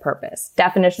legitimate purpose.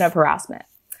 Definition of harassment.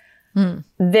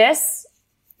 This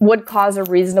would cause a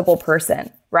reasonable person,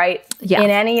 right,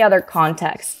 in any other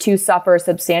context to suffer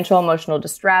substantial emotional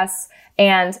distress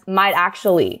and might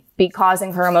actually be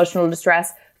causing her emotional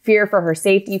distress, fear for her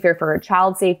safety, fear for her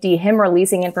child's safety, him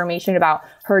releasing information about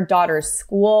her daughter's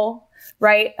school,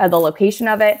 right, the location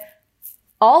of it.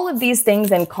 All of these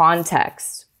things in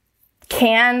context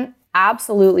can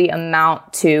absolutely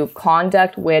amount to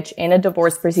conduct which in a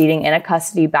divorce proceeding, in a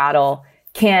custody battle,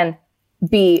 can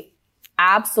be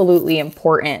absolutely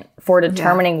important for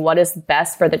determining what is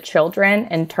best for the children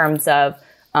in terms of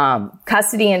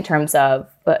custody, in terms of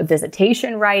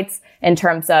visitation rights, in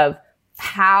terms of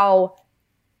how,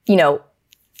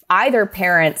 either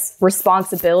parent's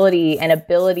responsibility and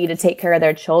ability to take care of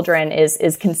their children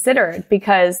is considered,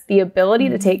 because the ability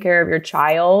to take care of your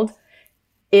child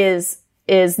is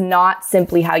not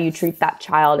simply how you treat that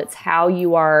child. It's how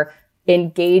you are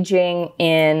engaging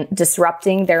in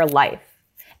disrupting their life.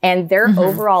 And their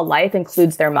overall life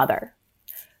includes their mother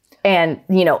and,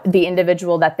 the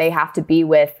individual that they have to be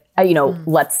with,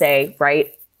 let's say,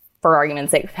 right, for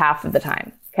argument's sake, half of the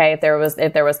time. Okay. If there was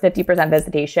 50%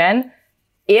 visitation,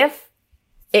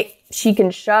 she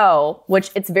can show, which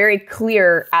it's very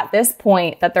clear at this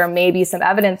point that there may be some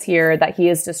evidence here that he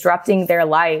is disrupting their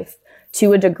life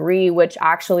to a degree which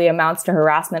actually amounts to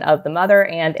harassment of the mother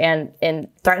and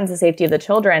threatens the safety of the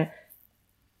children.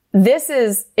 This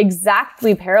is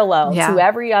exactly parallel to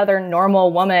every other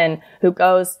normal woman who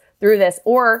goes through this,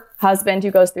 or husband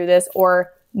who goes through this,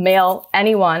 or male,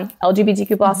 anyone,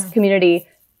 LGBTQ plus community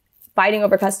fighting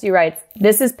over custody rights.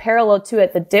 This is parallel to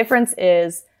it. The difference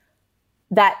is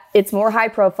that it's more high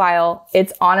profile.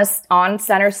 It's on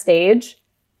center stage.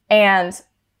 And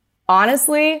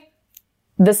honestly,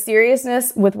 the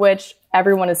seriousness with which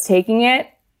everyone is taking it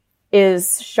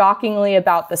is shockingly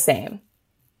about the same,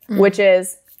 which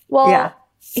is,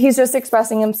 he's just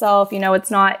expressing himself.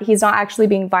 He's not actually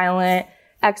being violent,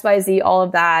 XYZ, all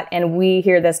of that. And we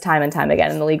hear this time and time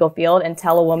again in the legal field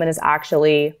until a woman is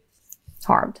actually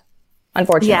harmed.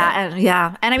 Unfortunately.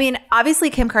 And I mean, obviously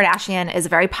Kim Kardashian is a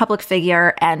very public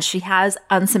figure and she has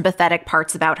unsympathetic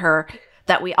parts about her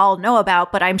that we all know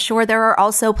about, but I'm sure there are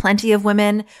also plenty of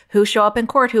women who show up in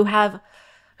court who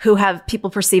have people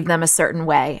perceive them a certain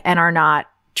way and are not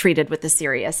treated with the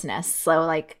seriousness.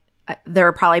 So there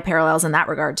are probably parallels in that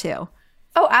regard too.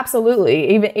 Oh,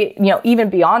 absolutely. Even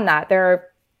beyond that, there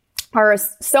are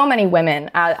so many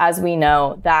women, as we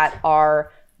know, that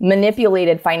are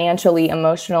manipulated financially,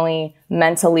 emotionally,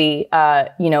 mentally.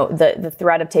 The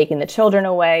threat of taking the children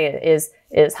away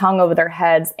is hung over their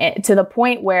heads, to the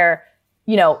point where,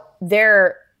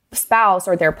 their spouse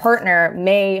or their partner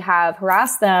may have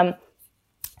harassed them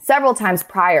several times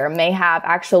prior, may have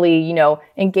actually,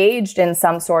 engaged in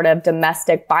some sort of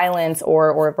domestic violence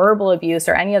or verbal abuse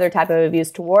or any other type of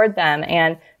abuse toward them.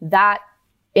 And that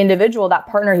individual, that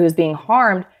partner who's being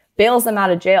harmed, bails them out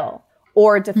of jail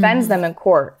or defends them in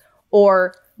court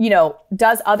or,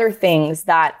 does other things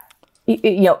that,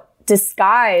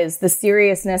 disguise the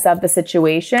seriousness of the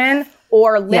situation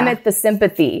or limit the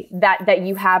sympathy that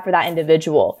you have for that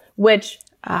individual, which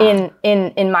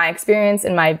in my experience,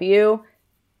 in my view,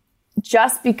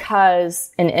 just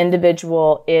because an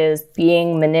individual is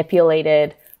being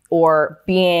manipulated or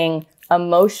being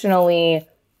emotionally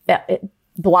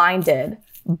blinded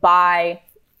by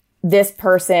this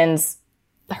person's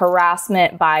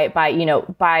harassment, by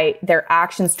their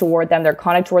actions toward them, their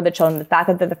conduct toward the children, the fact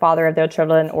that they're the father of their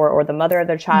children or the mother of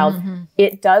their child,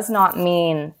 it does not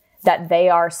mean that they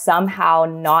are somehow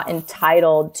not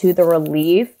entitled to the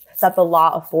relief that the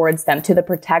law affords them, to the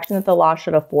protection that the law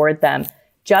should afford them,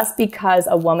 just because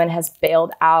a woman has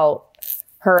bailed out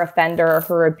her offender,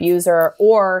 her abuser,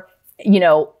 or,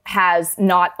 has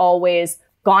not always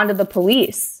gone to the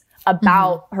police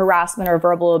about harassment or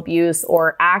verbal abuse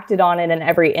or acted on it in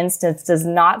every instance, does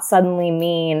not suddenly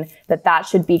mean that that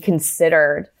should be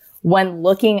considered when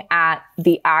looking at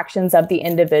the actions of the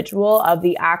individual, of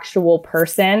the actual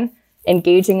person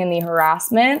engaging in the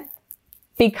harassment,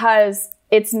 because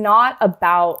it's not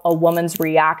about a woman's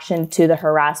reaction to the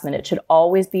harassment. It should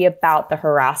always be about the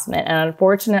harassment. And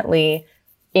unfortunately,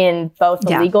 in both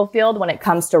the legal field, when it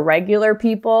comes to regular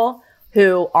people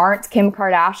who aren't Kim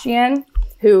Kardashian,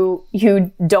 who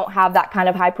don't have that kind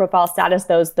of high profile status,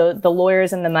 the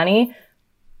lawyers and the money,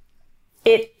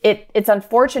 it's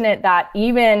unfortunate that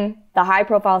even the high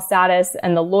profile status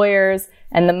and the lawyers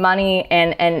and the money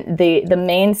and the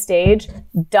main stage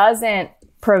doesn't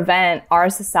prevent our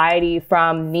society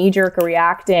from knee-jerk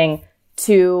reacting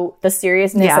to the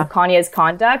seriousness of Kanye's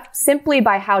conduct simply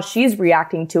by how she's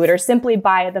reacting to it, or simply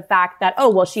by the fact that, oh,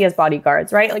 well, she has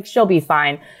bodyguards, right? Like, she'll be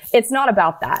fine. It's not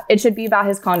about that. It should be about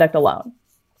his conduct alone.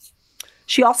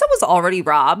 She also was already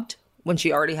robbed when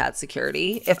she already had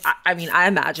security. I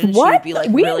imagine she would be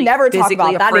like, we really never talk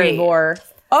about that anymore.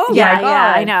 Oh my God.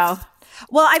 Yeah, I know.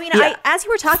 Well, as you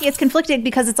were talking, it's conflicting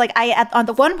because it's like, on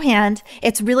the one hand,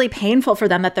 it's really painful for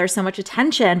them that there's so much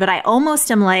attention, but I almost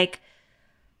am like,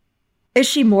 is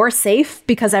she more safe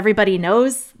because everybody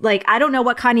knows? Like, I don't know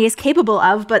what Kanye is capable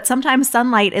of, but sometimes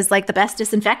sunlight is like the best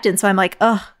disinfectant. So I'm like,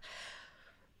 ugh.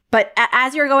 But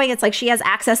as you're going, it's like she has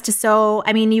access to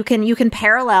you can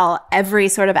parallel every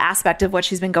sort of aspect of what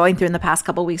she's been going through in the past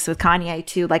couple of weeks with Kanye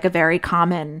to like a very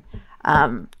common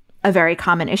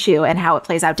issue, and how it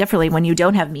plays out differently when you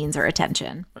don't have means or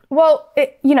attention. Well,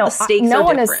 no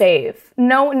one is safe.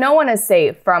 No one is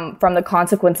safe from the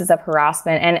consequences of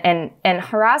harassment, and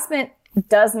harassment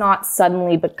does not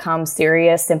suddenly become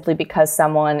serious simply because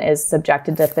someone is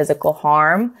subjected to physical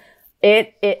harm.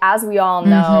 It as we all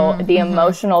know, the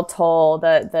emotional toll,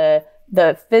 the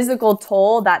physical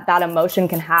toll that emotion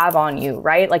can have on you,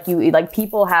 right? Like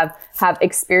people have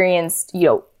experienced,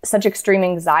 such extreme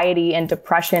anxiety and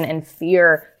depression and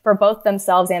fear for both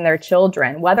themselves and their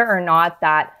children, whether or not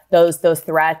that those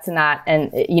threats and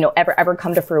ever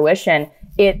come to fruition.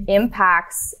 It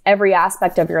impacts every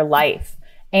aspect of your life.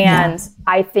 And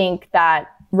I think that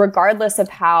regardless of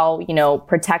how,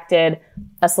 protected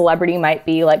a celebrity might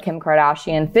be, like Kim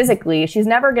Kardashian physically, she's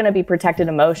never going to be protected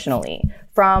emotionally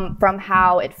from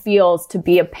how it feels to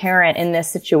be a parent in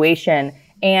this situation.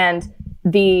 And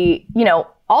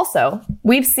also,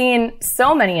 we've seen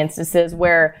so many instances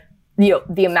where,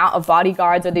 the amount of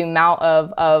bodyguards or the amount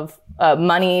of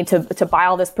money to buy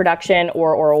all this production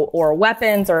or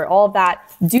weapons or all of that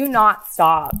do not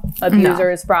stop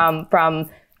abusers from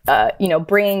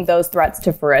bringing those threats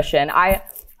to fruition.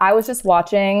 I was just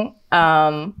watching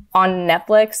on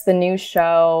Netflix the new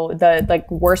show, the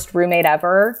Worst Roommate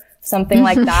Ever, something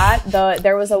like that.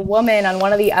 There was a woman on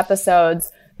one of the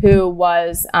episodes who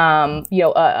was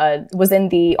was in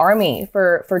the army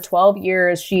for 12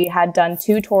 years. She had done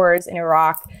 2 tours in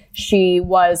Iraq. She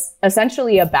was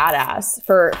essentially a badass,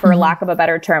 for lack of a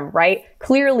better term, right?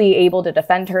 Clearly able to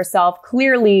defend herself.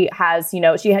 Clearly has,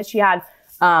 she had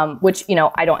which,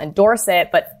 I don't endorse it,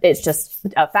 but it's just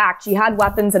a fact. She had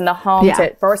weapons in the home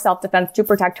for self-defense, to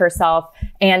protect herself.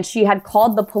 And she had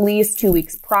called the police 2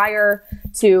 weeks prior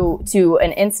to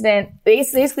an incident,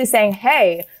 basically saying,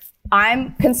 hey,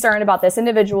 I'm concerned about this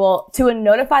individual, to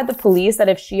notify the police that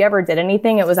if she ever did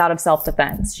anything, it was out of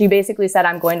self-defense. She basically said,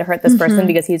 I'm going to hurt this person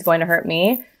because he's going to hurt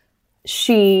me.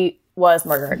 She was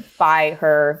murdered by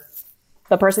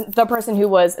the person who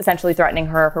was essentially threatening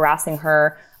her, harassing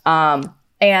her.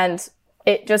 And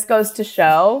it just goes to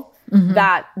show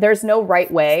that there's no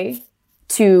right way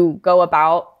to go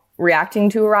about reacting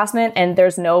to harassment, and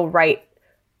there's no right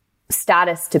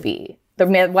status to be.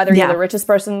 Whether you're the richest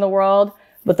person in the world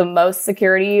with the most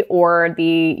security, or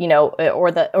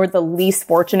the least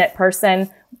fortunate person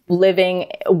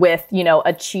living with,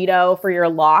 a Cheeto for your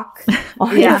lock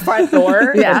on your front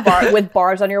door, with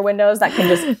bars on your windows that can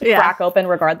just crack open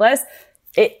regardless.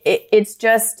 It's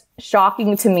just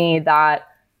shocking to me that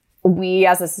we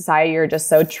as a society are just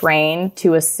so trained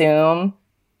to assume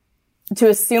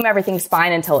everything's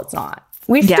fine until it's not.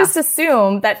 We should just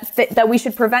assume that we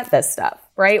should prevent this stuff,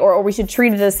 right? Or we should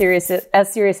treat it as serious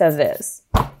as it is.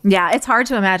 Yeah, it's hard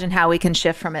to imagine how we can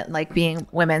shift from it like being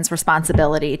women's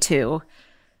responsibility to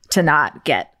not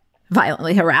get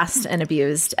violently harassed and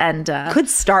abused. And could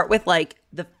start with like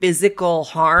the physical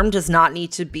harm does not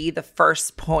need to be the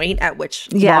first point at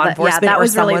which law enforcement that or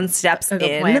was really someone steps a good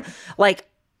in. point. Like,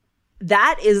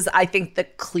 that is, I think, the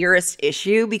clearest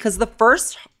issue, because the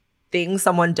first thing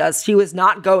someone does to you is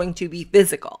not going to be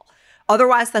physical.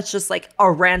 Otherwise, that's just like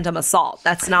a random assault.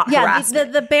 That's not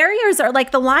harassment. The barriers are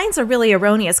like, the lines are really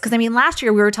erroneous. Because I mean, last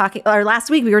week we were talking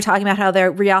about how they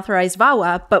reauthorized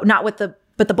VAWA, but not with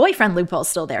the boyfriend loophole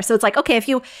still there. So it's like, okay, if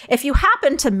you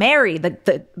happen to marry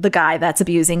the guy that's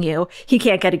abusing you, he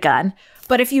can't get a gun.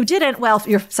 But if you didn't, well,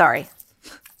 you're sorry.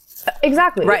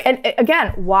 Exactly. Right. And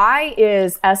again, why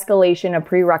is escalation a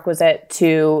prerequisite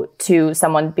to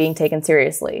someone being taken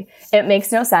seriously? It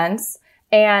makes no sense.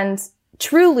 And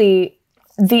truly,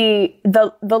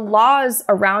 the laws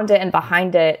around it and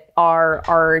behind it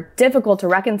are difficult to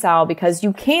reconcile, because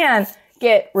you can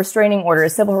get restraining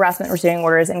orders, civil harassment restraining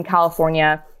orders in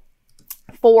California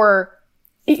for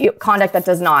conduct that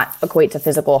does not equate to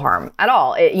physical harm at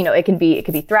all. It can be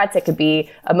threats, it could be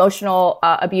emotional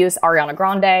abuse. Ariana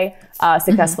Grande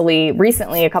successfully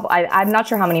recently, I'm not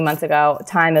sure how many months ago.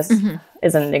 Time is an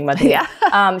enigma to me.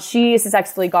 Yeah. She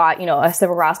successfully got a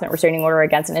civil harassment restraining order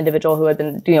against an individual who had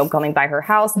been coming by her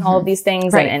house and all of these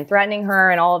things, right, and threatening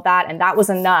her and all of that, and that was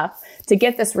enough to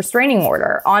get this restraining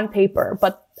order on paper.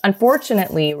 But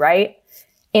unfortunately, right,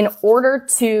 in order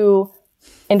to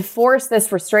enforce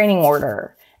this restraining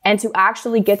order and to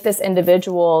actually get this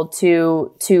individual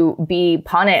to be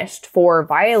punished for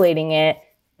violating it,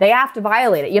 they have to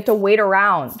violate it. You have to wait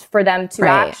around for them to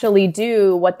actually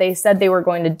do what they said they were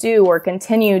going to do, or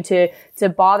continue to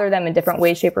bother them in different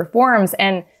ways, shape, or forms.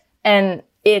 And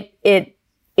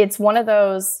it's one of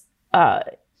those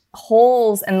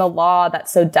holes in the law that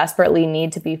so desperately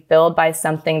need to be filled by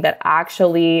something that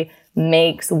actually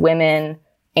makes women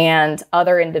and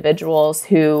other individuals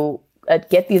who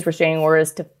get these restraining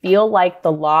orders to feel like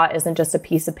the law isn't just a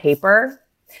piece of paper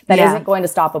that isn't going to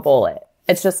stop a bullet.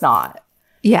 It's just not.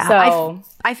 Yeah. So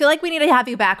I feel like we need to have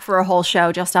you back for a whole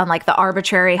show just on like the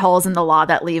arbitrary holes in the law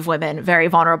that leave women very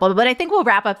vulnerable. But I think we'll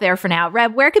wrap up there for now.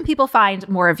 Reb, where can people find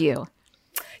more of you?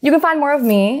 You can find more of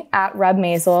me at Reb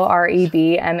Maisel,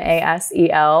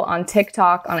 RebMasel, on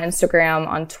TikTok, on Instagram,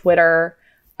 on Twitter.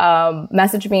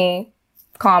 Message me,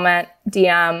 comment,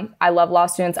 DM. I love law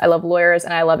students, I love lawyers,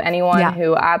 and I love anyone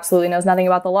who absolutely knows nothing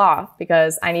about the law,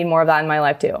 because I need more of that in my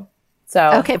life too.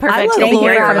 So okay, perfect. I love Thank you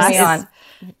for having lawyers. me on.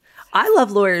 I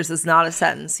love lawyers is not a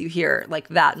sentence you hear like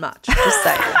that much. Just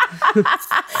saying.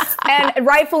 And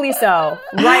rightfully so.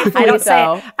 Rightfully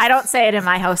I don't say it in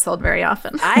my household very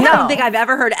often. I don't think I've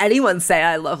ever heard anyone say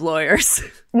I love lawyers.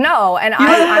 No, and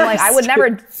I'm like,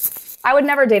 I would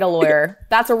never date a lawyer.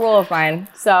 That's a rule of mine.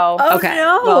 So okay.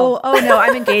 No.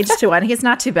 I'm engaged to one. He's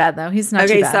not too bad though. He's not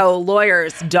too bad. Okay, so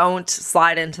lawyers don't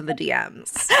slide into the DMs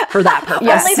for that purpose.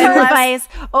 Yes. Only for advice.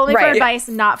 Only for advice,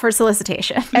 not for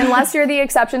solicitation. Unless you're the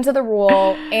exception to the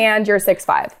rule and you're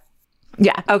 6'5".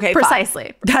 Yeah. Okay. Precisely.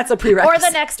 Fine. That's a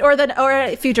prerequisite. Or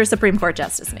a future Supreme Court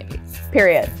justice, maybe.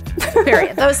 Period.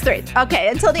 Those three. Okay.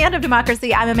 Until the end of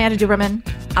democracy, I'm Amanda Duberman.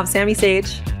 I'm Sammy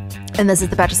Sage. And this is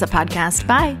the Betches Sup Podcast.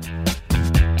 Bye.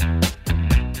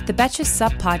 The Betches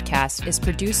Sup Podcast is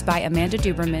produced by Amanda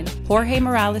Duberman, Jorge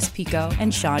Morales-Pico,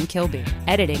 and Sean Kilby.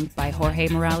 Editing by Jorge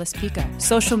Morales-Pico.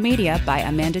 Social media by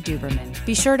Amanda Duberman.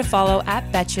 Be sure to follow at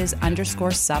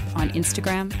Betches_Sup on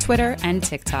Instagram, Twitter, and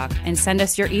TikTok, and send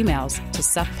us your emails to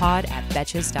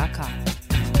suppod@betches.com.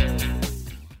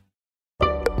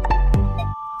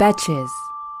 Betches.